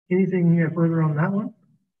 Anything further on that one?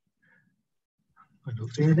 I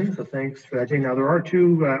don't see anything, so thanks for that, Jane. Now, there are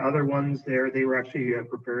 2 other ones there. They were actually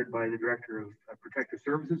prepared by the Director of Protective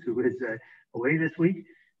Services, who is away this week.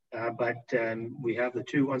 But we have the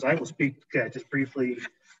 2 ones. I will speak just briefly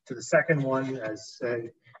to the second one as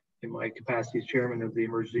in my capacity as chairman of the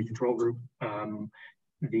Emergency Control Group. I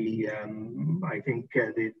think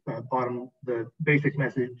the basic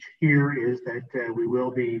message here is that we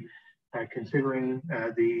will be considering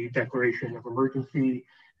the declaration of emergency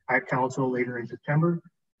at council later in September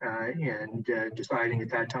and deciding at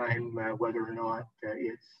that time whether or not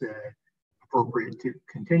it's appropriate to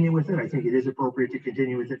continue with it. I think it is appropriate to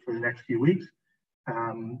continue with it for the next few weeks.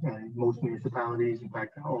 And most municipalities, in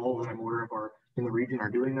fact, all that I'm aware of in the region are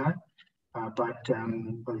doing that. But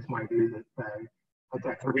it's my view that a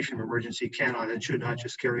declaration of emergency cannot and should not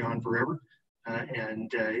just carry on forever.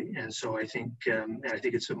 And so I think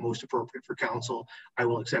it's the most appropriate for council. I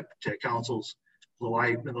will accept council's,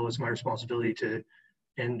 although it's my responsibility to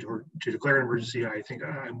end or to declare an emergency, I think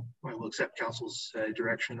I will accept council's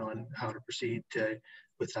direction on how to proceed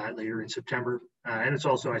with that later in September. And it's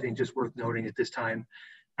also, I think, just worth noting at this time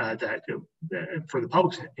that for the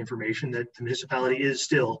public's information, that the municipality is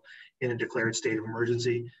still in a declared state of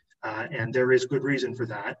emergency, and there is good reason for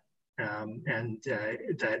that.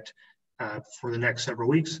 That for the next several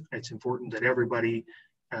weeks, it's important that everybody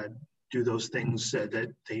do those things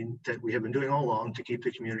that we have been doing all along to keep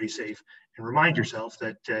the community safe, and remind yourself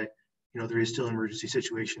that there is still an emergency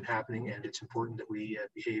situation happening, and it's important that we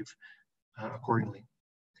behave accordingly.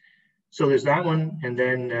 So there's that one, and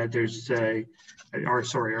then there's are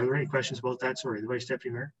there any questions about that? Sorry, the Vice Deputy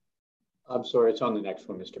Mayor. I'm sorry, it's on the next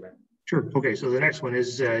one, Mr. Mayor. Sure. Okay, so the next one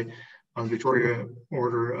is on Victoria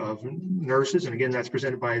Order of Nurses, and again, that's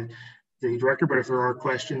presented by the director. But if there are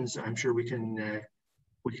questions, I'm sure we can.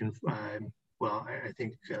 Well, I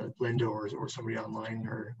think Linda or somebody online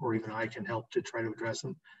or even I can help to try to address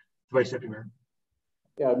them. Vice Deputy Mayor.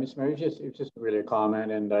 Yeah, Mr. Mayor, it's just really a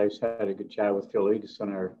comment, and I had a good chat with Phil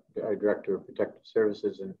Edison, our Director of Protective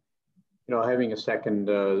Services, and having a second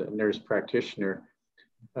nurse practitioner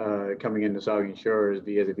coming into Saugeen Shores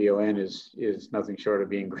via the VON is nothing short of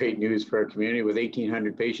being great news for our community. With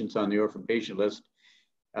 1,800 patients on the orphan patient list,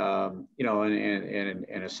 and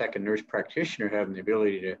a second nurse practitioner having the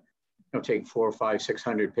ability to take 400, 500,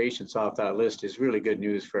 600 patients off that list is really good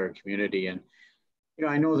news for our community. And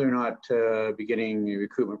I know they're not beginning the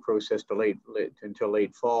recruitment process until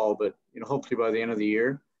late fall, but hopefully by the end of the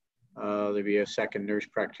year there'll be a second nurse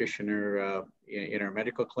practitioner in our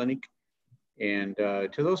medical clinic. And to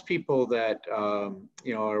those people that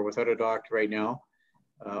are without a doctor right now,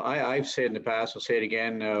 I've said in the past, I'll say it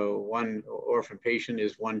again, one orphan patient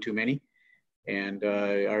is one too many. And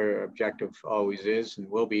our objective always is and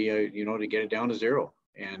will be, you know, to get it down to 0.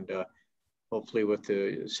 And hopefully with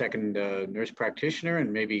the second nurse practitioner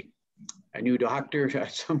and maybe a new doctor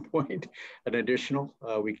at some point, an additional,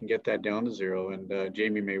 we can get that down to 0. And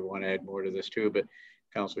Jamie may want to add more to this too, but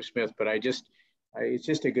Councillor Smith, but it's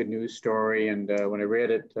just a good news story. And when I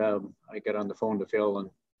read it, I got on the phone to Phil and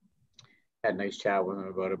had a nice chat with him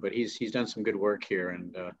about it, but he's done some good work here.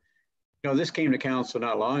 And you know, this came to council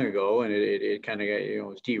not long ago, and it kind of got, you know,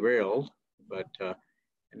 was derailed, but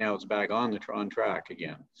and now it's back on track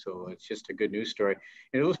again. So it's just a good news story.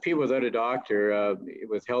 And those people without a doctor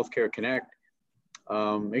with Healthcare Connect,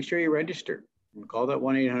 make sure you register. And call that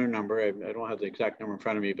 1-800 number. I don't have the exact number in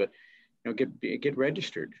front of me, but you know, get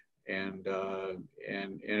registered. And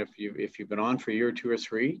if you've been on for a year or 2 or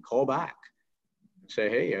 3, call back and say,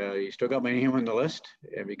 hey, you still got my name on the list,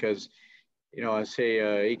 because you know, I say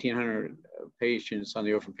 1,800 patients on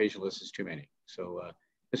the orphan patient list is too many. So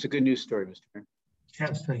it's a good news story, Mr. Mayor.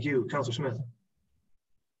 Yes, thank you. Councillor Smith.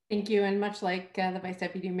 Thank you. And much like the Vice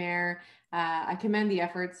Deputy Mayor, I commend the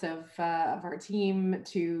efforts of our team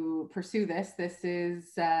to pursue this. This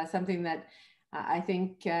is something that I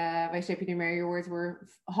think, Vice Deputy Mayor, your words were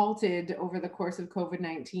halted over the course of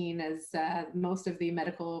COVID-19 as most of the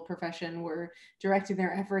medical profession were directing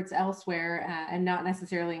their efforts elsewhere and not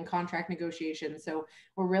necessarily in contract negotiations. So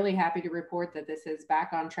we're really happy to report that this is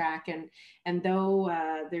back on track. And though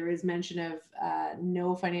there is mention of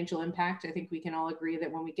no financial impact, I think we can all agree that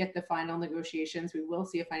when we get the final negotiations, we will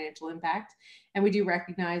see a financial impact. And we do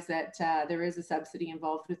recognize that there is a subsidy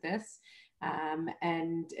involved with this.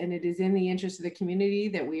 And it is in the interest of the community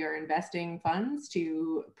that we are investing funds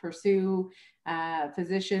to pursue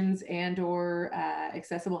physicians and or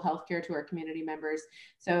accessible healthcare to our community members.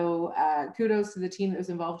 So kudos to the team that was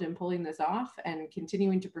involved in pulling this off and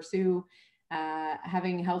continuing to pursue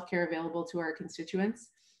having healthcare available to our constituents.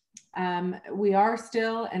 We are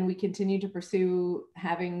still, and we continue to pursue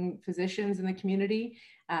having physicians in the community.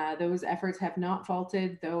 Those efforts have not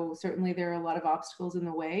faltered, though certainly there are a lot of obstacles in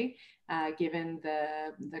the way, given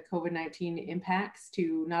the COVID-19 impacts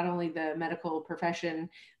to not only the medical profession,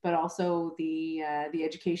 but also the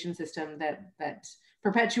education system that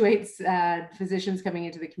perpetuates physicians coming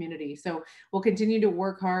into the community. So we'll continue to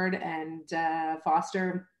work hard and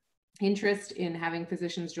foster interest in having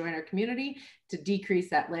physicians join our community to decrease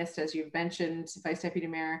that list. As you've mentioned, Vice Deputy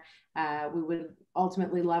Mayor, we would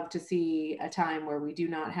ultimately love to see a time where we do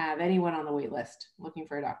not have anyone on the wait list looking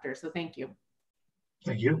for a doctor. So thank you.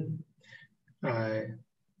 Thank you.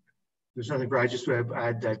 There's nothing, but I just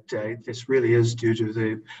add that this really is due to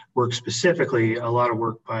the work, specifically a lot of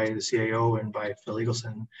work by the CAO and by Phil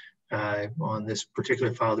Eagleson on this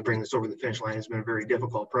particular file to bring this over the finish line. Has been a very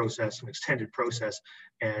difficult process, an extended process,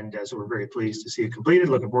 and so we're very pleased to see it completed.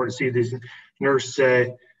 Looking forward to see these nurses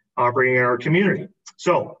operating in our community.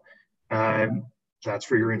 So that's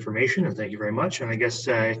for your information, and thank you very much. And I guess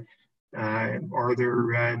are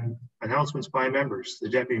there announcements by members? The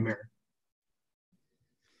Deputy Mayor.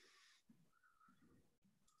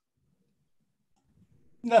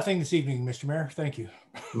 Nothing this evening, Mr. Mayor. Thank you.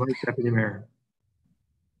 Vice Deputy Mayor.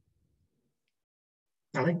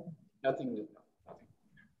 Nothing? Nothing.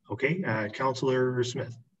 Okay, Councillor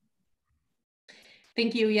Smith.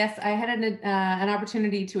 Thank you. Yes, I had an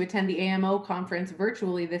opportunity to attend the AMO conference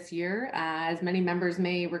virtually this year. As many members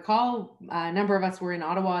may recall, a number of us were in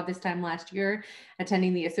Ottawa this time last year,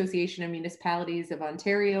 attending the Association of Municipalities of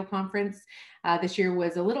Ontario conference. This year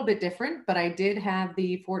was a little bit different, but I did have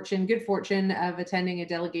the good fortune of attending a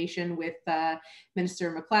delegation with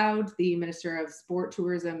Minister McLeod, the Minister of Sport,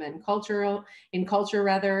 Tourism and Culture.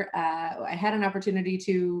 I had an opportunity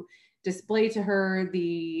to display to her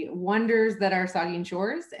the wonders that are Saugeen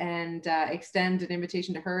Shores and extend an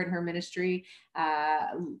invitation to her and her ministry.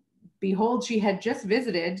 Behold, she had just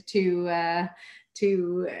visited to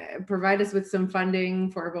provide us with some funding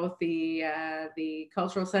for both the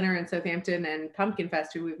Cultural Center in Southampton and Pumpkin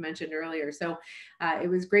Fest, who we've mentioned earlier. So it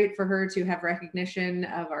was great for her to have recognition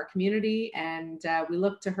of our community, and we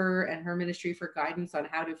look to her and her ministry for guidance on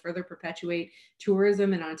how to further perpetuate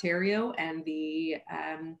tourism in Ontario and the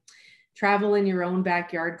travel in your own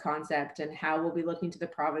backyard concept, and how we'll be looking to the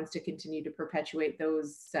province to continue to perpetuate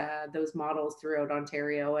those models throughout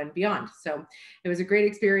Ontario and beyond. So it was a great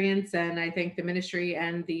experience, and I thank the ministry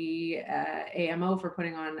and the AMO for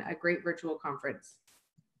putting on a great virtual conference.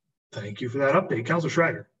 Thank you for that update.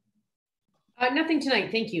 Councillor Schreier. Nothing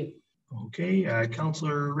tonight, thank you. Okay,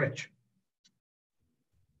 Councillor Rich.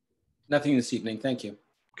 Nothing this evening, thank you.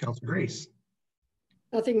 Councillor Grace.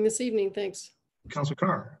 Nothing this evening, thanks. Councillor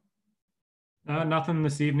Carr. Nothing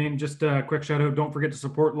this evening. Just a quick shout out. Don't forget to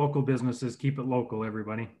support local businesses. Keep it local,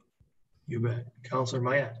 everybody. You bet. Councillor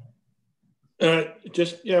Mayette.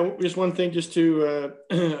 Just one thing, just to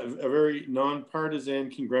a very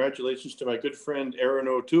non-partisan congratulations to my good friend Aaron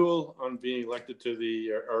O'Toole on being elected to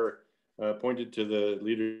the or appointed to the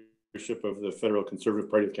leadership of the Federal Conservative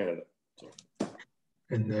Party of Canada. So.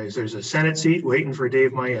 And there's a Senate seat waiting for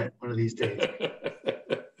Dave Mayette one of these days.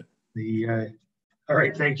 All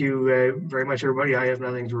right, thank you very much, everybody. I have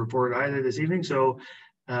nothing to report either this evening, so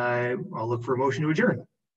I'll look for a motion to adjourn.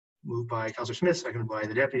 Moved by Councillor Smith, seconded by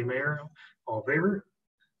the Deputy Mayor. All in favor?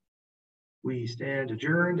 We stand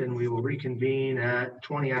adjourned, and we will reconvene at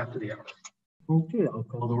 20 after the hour. Okay, I'll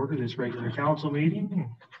call to order this regular council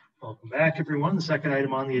meeting. Welcome back, everyone. The second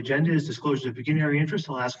item on the agenda is disclosure of pecuniary interest.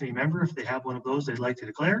 I'll ask any member if they have one of those they'd like to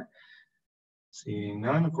declare. Seeing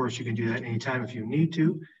none, of course, you can do that anytime if you need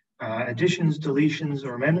to. Additions, deletions,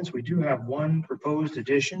 or amendments. We do have one proposed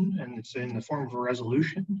addition, and it's in the form of a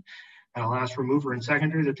resolution. I'll ask for mover and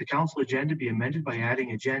seconder that the council agenda be amended by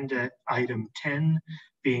adding agenda item 10,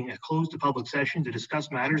 being a closed to public session to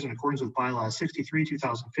discuss matters in accordance with bylaw 63,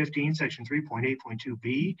 2015, section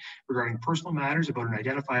 3.8.2b, regarding personal matters about an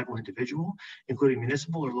identifiable individual, including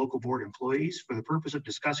municipal or local board employees, for the purpose of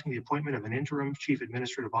discussing the appointment of an interim chief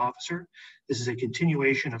administrative officer. This is a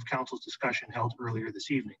continuation of council's discussion held earlier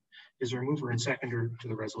this evening. Is there a mover and seconder to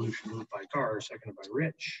the resolution? Moved by Carr, seconded by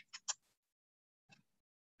Rich.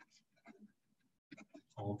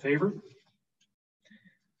 All in favor?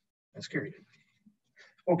 That's carried.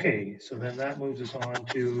 Okay, so then that moves us on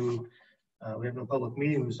to, we have no public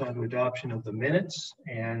meeting, moves on to adoption of the minutes.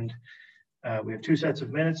 And we have two sets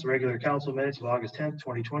of minutes, the regular council minutes of August 10th,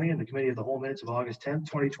 2020, and the committee of the whole minutes of August 10th,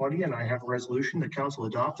 2020. And I have a resolution that council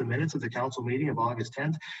adopt the minutes of the council meeting of August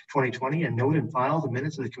 10th, 2020, and note and file the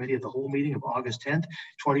minutes of the committee of the whole meeting of August 10th,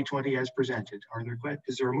 2020 as presented. Are there questions?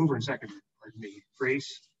 Is there a mover and seconder? Pardon me.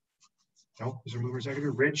 Grace? No, is there a mover and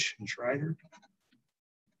seconder? Rich and Schreider?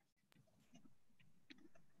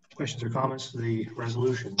 Questions or comments to the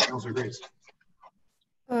resolution? Councilor Grace.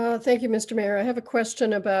 Thank you, Mr. Mayor. I have a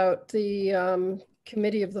question about the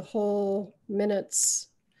committee of the whole minutes,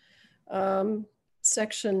 section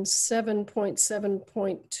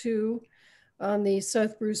 7.7.2 on the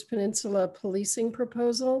South Bruce Peninsula policing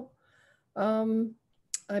proposal.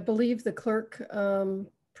 I believe the clerk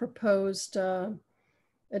proposed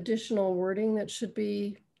additional wording that should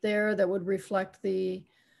be there that would reflect the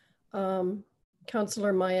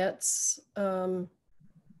Councillor Mayette's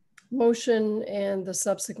motion and the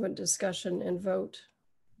subsequent discussion and vote.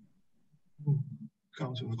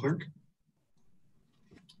 Councillor Clerk.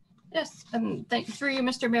 Yes, thank you for you,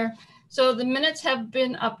 Mr. Mayor. So the minutes have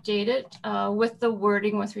been updated with the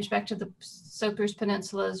wording with respect to the South Bruce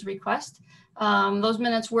Peninsula's request. Those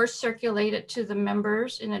minutes were circulated to the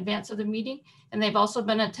members in advance of the meeting, and they've also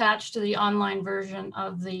been attached to the online version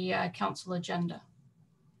of the council agenda.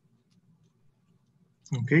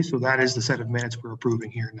 Okay, so that is the set of minutes we're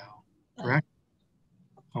approving here now, correct?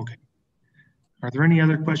 Okay. Are there any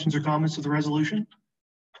other questions or comments to the resolution?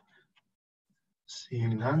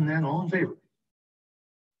 Seeing none, then all in favor?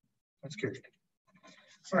 That's carried.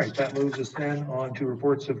 All right, that moves us then on to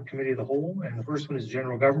reports of committee of the whole. And the first one is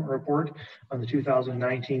general government report on the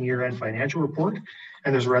 2019 year-end financial report.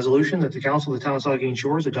 And there's a resolution that the Council of the Town of Saugeen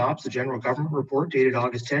Shores adopts the general government report dated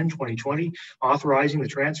August 10, 2020, authorizing the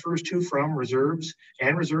transfers to, from, reserves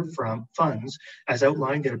and reserve from funds as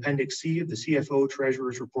outlined in Appendix C of the CFO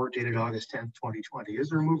Treasurer's report dated August 10, 2020. Is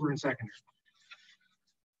there a mover and seconder?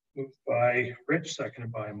 Moved by Rich,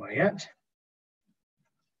 seconded by Mayette.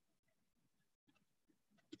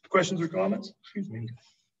 Questions or comments? Excuse me.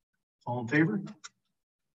 All in favor?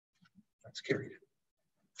 That's carried.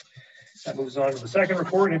 That moves on to the second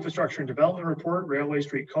report, infrastructure and development report, railway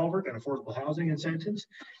street culvert and affordable housing incentives.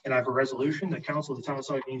 And I have a resolution that Council of the Town of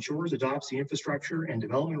Saugeen Shores adopts the infrastructure and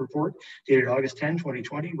development report dated August 10,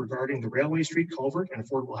 2020 regarding the railway street culvert and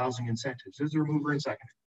affordable housing incentives. Is there a mover and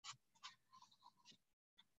seconder?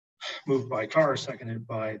 Moved by Carr, seconded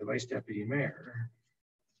by the Vice Deputy Mayor.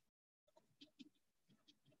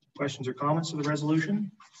 Questions or comments to the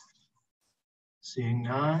resolution? Seeing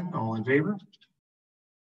none, all in favor?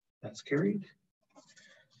 That's carried.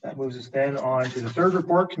 That moves us then on to the third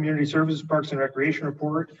report, Community Services, Parks and Recreation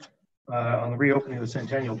report on the reopening of the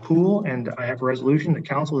Centennial Pool. And I have a resolution that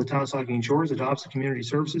Council of the Town of Saugeen Shores adopts the Community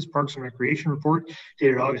Services, Parks and Recreation report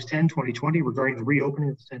dated August 10, 2020 regarding the reopening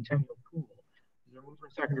of the Centennial Pool. Is there a mover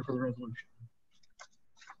and seconder for the resolution?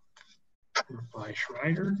 Moved by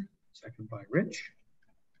Schreider, second by Rich.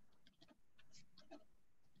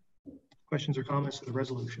 Questions or comments to the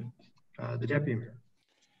resolution? The Deputy Mayor.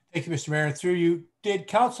 Thank you, Mr. Mayor. Through you, did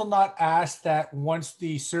council not ask that once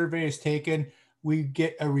the survey is taken, we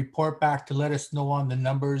get a report back to let us know on the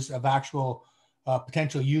numbers of actual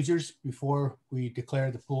potential users before we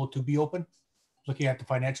declare the pool to be open, looking at the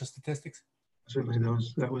financial statistics? Certainly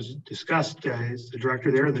that was discussed. Is the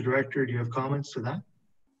director there? The director, do you have comments to that?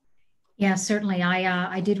 Yeah, certainly.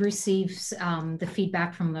 I did receive the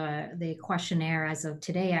feedback from the questionnaire as of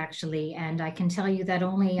today, actually, and I can tell you that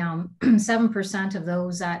only 7% of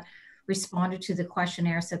those that responded to the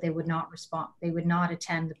questionnaire said they would not respond. They would not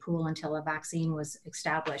attend the pool until a vaccine was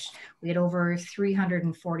established. We had over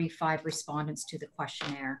 345 respondents to the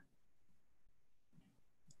questionnaire.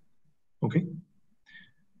 Okay.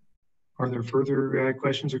 Are there further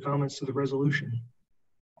questions or comments to the resolution?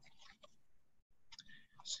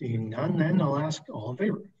 Seeing none, then I'll ask all in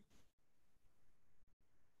favor.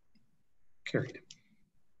 Carried.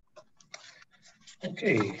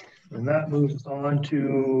 Okay, and that moves on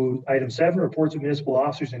to item 7, reports of municipal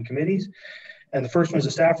officers and committees. And the first one is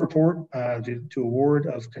a staff report to award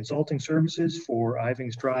of consulting services for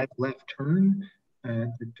Ivings Drive left turn.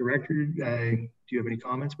 The director, do you have any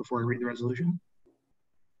comments before I read the resolution?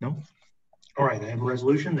 No? All right, I have a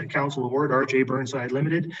resolution that council award RJ Burnside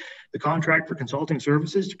Limited the contract for consulting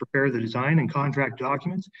services to prepare the design and contract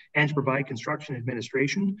documents and to provide construction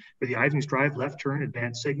administration for the Ivings Drive left turn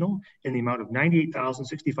advanced signal in the amount of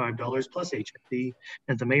 $98,065 plus HST,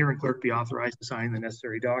 and the mayor and clerk be authorized to sign the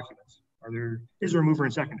necessary documents. Is there a mover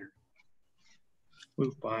and seconder?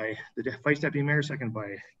 Moved by the Vice Deputy Mayor, second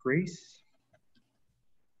by Grace.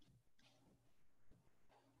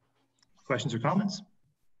 Questions or comments?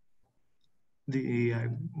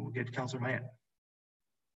 We'll get to Councillor Mayette.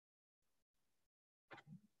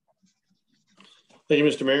 Thank you,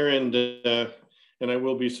 Mr. Mayor, and I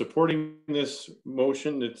will be supporting this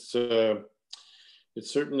motion. It's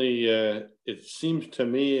certainly it seems to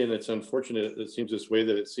me, and it's unfortunate it seems this way,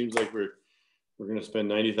 that it seems like we're going to spend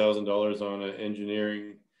 $90,000 on an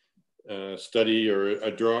engineering study or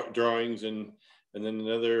drawings, and then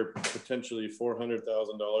another potentially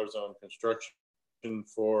 $400,000 on construction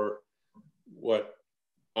for what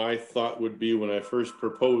I thought would be, when I first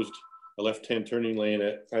proposed a left-hand turning lane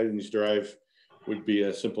at Ivings Drive, would be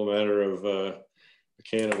a simple matter of a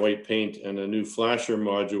can of white paint and a new flasher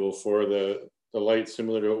module for the lights,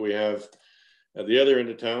 similar to what we have at the other end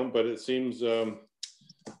of town. But it seems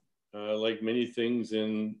like many things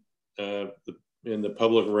in the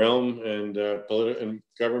public realm and and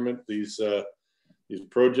government, these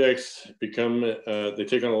projects become they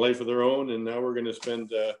take on a life of their own, and now we're going to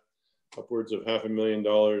spend upwards of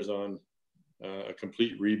 $500,000 on a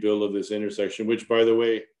complete rebuild of this intersection, which, by the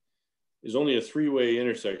way, is only a 3-way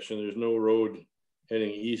intersection. There's no road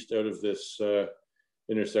heading east out of this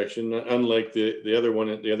intersection, unlike the other one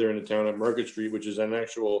at the other end of town at Market Street, which is an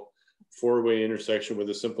actual 4-way intersection with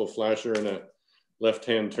a simple flasher and a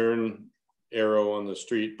left-hand turn arrow on the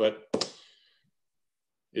street. But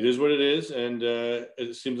it is what it is, and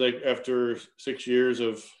it seems like after 6 years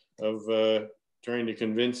of trying to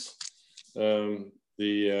convince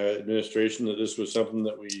the administration that this was something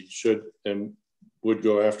that we should and would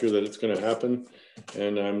go after, that it's going to happen.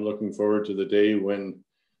 And I'm looking forward to the day when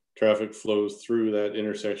traffic flows through that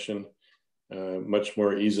intersection much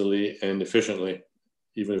more easily and efficiently,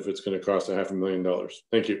 even if it's going to cost $500,000.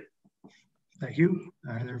 Thank you. Thank you.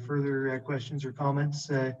 Are there further questions or comments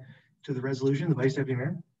to the resolution? The Vice Deputy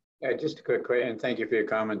Mayor? Yeah, just a quick question, and thank you for your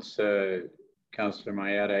comments, Councillor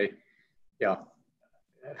Mayette. Yeah,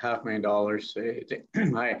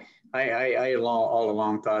 $500,000. I all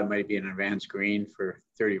along thought it might be an advanced green for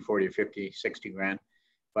 30, 40, 50, 60 grand.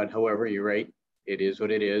 But however, you're right. It is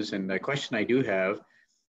what it is. And the question I do have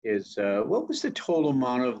is, what was the total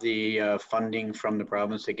amount of the funding from the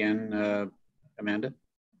province again, Amanda?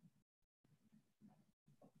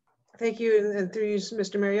 Thank you, and through you,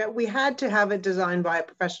 Mr. Mayor. Yeah, we had to have it designed by a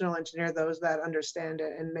professional engineer, those that understand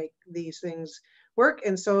it and make these things work.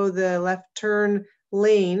 And so the left turn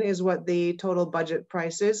lane is what the total budget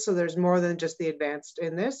price is. So there's more than just the advanced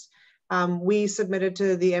in this. We submitted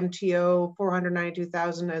to the MTO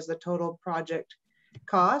 492,000 as the total project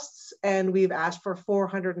costs, and we've asked for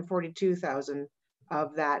 442,000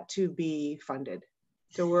 of that to be funded.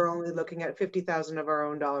 So we're only looking at 50,000 of our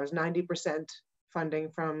own dollars, 90% funding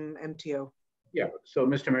from MTO. Yeah, so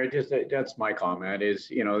Mr. Mayor, just that's my comment is,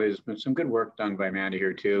 you know, there's been some good work done by Amanda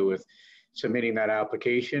here too with submitting that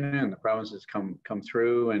application, and the province has come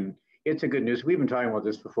through, and it's a good news. We've been talking about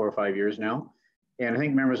this for 4 or 5 years now, and I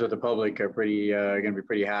think members of the public are going to be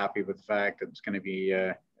pretty happy with the fact that it's going to be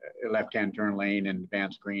a left-hand turn lane and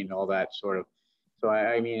advanced green, all that sort of. So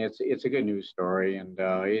I mean, it's a good news story, and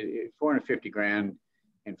 450 grand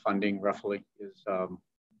in funding roughly is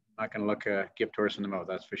not going to look a gift horse in the mouth,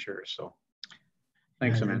 that's for sure. So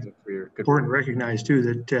thanks, Samantha, for your good. Important to recognize too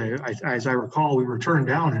that as I recall, we were turned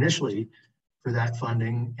down initially for that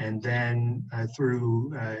funding, and then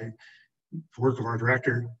through work of our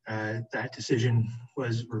director, that decision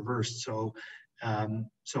was reversed. So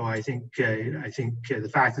so I think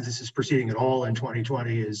the fact that this is proceeding at all in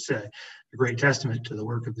 2020 is a great testament to the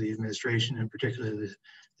work of the administration, and particularly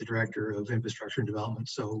the Director of Infrastructure and Development.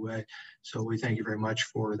 So so we thank you very much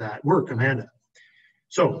for that work, Amanda.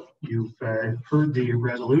 So you've heard the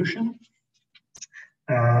resolution.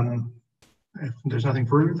 If there's nothing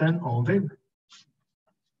further, then all in favor?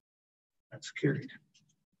 That's carried.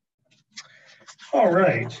 All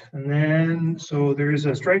right, and then so there's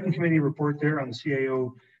a striking committee report there on the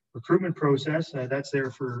CAO recruitment process. That's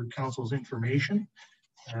there for council's information,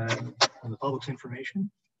 on the public's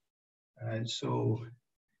information. So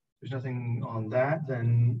there's nothing on that.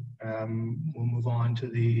 Then we'll move on to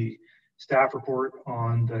the staff report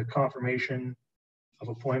on the confirmation of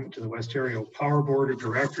appointment to the West Ontario Power Board of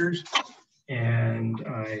Directors. And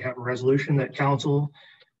I have a resolution that council,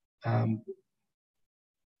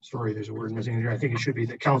 sorry, there's a word missing here. I think it should be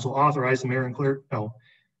that council authorized the mayor and clerk, no,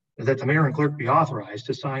 that the mayor and clerk be authorized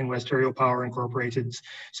to sign West Ontario Power Incorporated's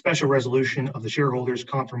special resolution of the shareholders'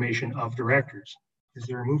 confirmation of directors. Is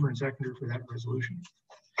there a mover and seconder for that resolution?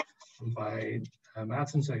 Moved by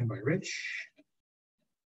Matheson, second by Rich.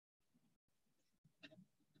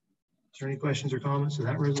 Is there any questions or comments to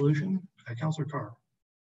that resolution? Councillor Carr.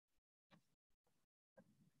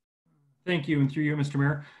 Thank you, and through you, Mr.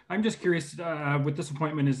 Mayor. I'm just curious, with this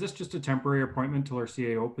appointment, is this just a temporary appointment till our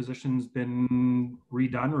CAO position's been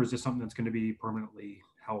redone, or is this something that's going to be permanently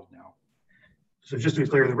held now? So just to be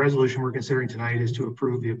clear, the resolution we're considering tonight is to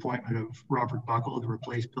approve the appointment of Robert Buckle to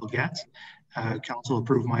replace Bill Getz. Council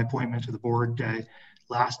approved my appointment to the board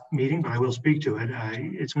last meeting, but I will speak to it.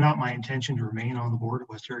 It's not my intention to remain on the board of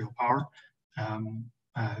West Ontario Power.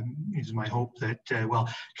 It is my hope that, well,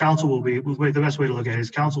 council will be, the best way to look at it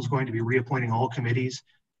is council is going to be reappointing all committees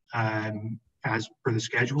as per the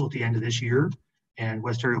schedule at the end of this year. And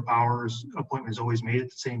West Ontario Power's appointment is always made at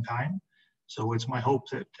the same time. So it's my hope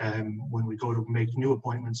that when we go to make new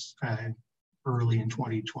appointments early in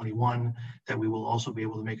 2021, that we will also be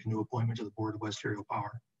able to make a new appointment to the board of West Ontario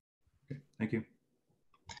Power. Okay, thank you.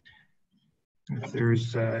 If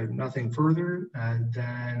there's nothing further,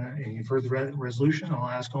 then any further resolution, I'll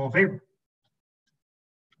ask all in favor.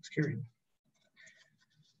 It's carried.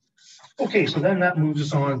 Okay, so then that moves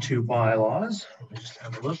us on to bylaws. Let me just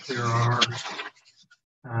have a look. There are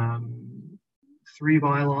 3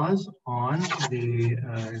 bylaws on the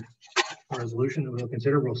resolution that we'll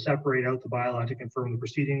consider. We'll separate out the bylaw to confirm the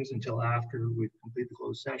proceedings until after we complete the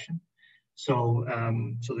closed session. So,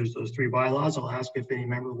 so there's those 3 bylaws. I'll ask if any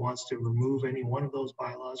member wants to remove any one of those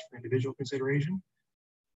bylaws for individual consideration.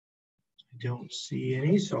 I don't see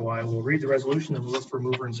any, so I will read the resolution and we'll look for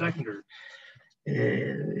mover and seconder.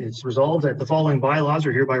 It's resolved that the following bylaws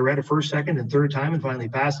are hereby read a first, second, and third time and finally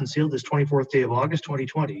passed and sealed this 24th day of August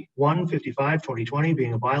 2020. 155-2020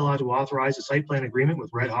 being a bylaw to authorize a site plan agreement with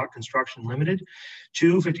Red Hawk Construction Limited.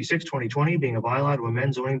 256-2020 being a bylaw to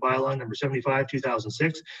amend zoning bylaw number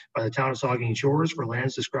 75/2006 by the town of Saugeen Shores for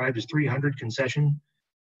lands described as 300 concession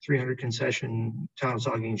town of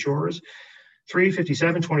Saugeen Shores.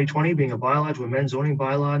 357-2020 being a bylaw to amend zoning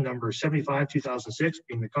bylaw number 75/2006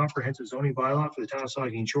 being the comprehensive zoning bylaw for the town of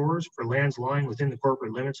Saugeen Shores for lands lying within the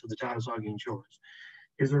corporate limits of the town of Saugeen Shores.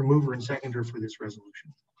 Is there a mover and seconder for this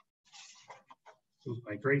resolution? Moved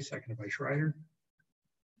by Gray, seconded by Schreider.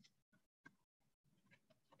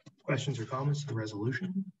 Questions or comments to the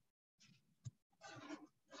resolution?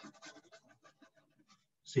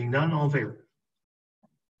 Seeing none, all in favor?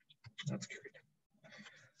 That's carried.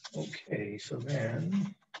 Okay, so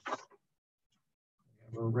then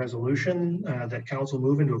we have a resolution that council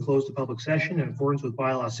move into a closed public session in accordance with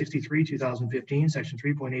bylaw 63/2015, section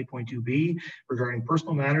 3.8.2b, regarding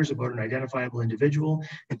personal matters about an identifiable individual,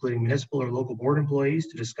 including municipal or local board employees,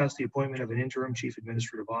 to discuss the appointment of an interim chief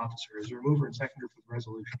administrative officer. Is there a mover and seconder for the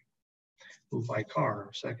resolution? Moved by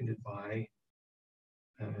Carr, seconded by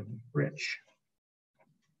Rich.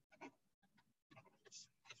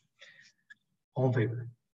 All in favor?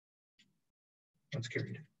 That's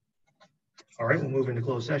carried. All right, we'll move into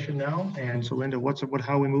closed session now. And so Linda,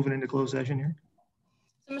 how are we moving into closed session here?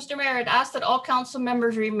 So Mr. Mayor, I'd ask that all council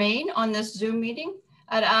members remain on this Zoom meeting.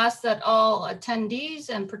 I'd ask that all attendees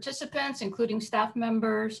and participants, including staff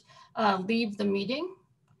members, leave the meeting.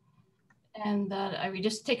 And that we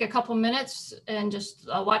just take a couple minutes and just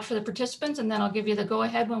watch for the participants, and then I'll give you the go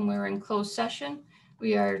ahead when we're in closed session.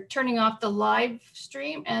 We are turning off the live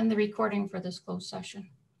stream and the recording for this closed session.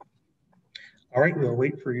 All right, we'll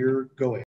wait for your go ahead.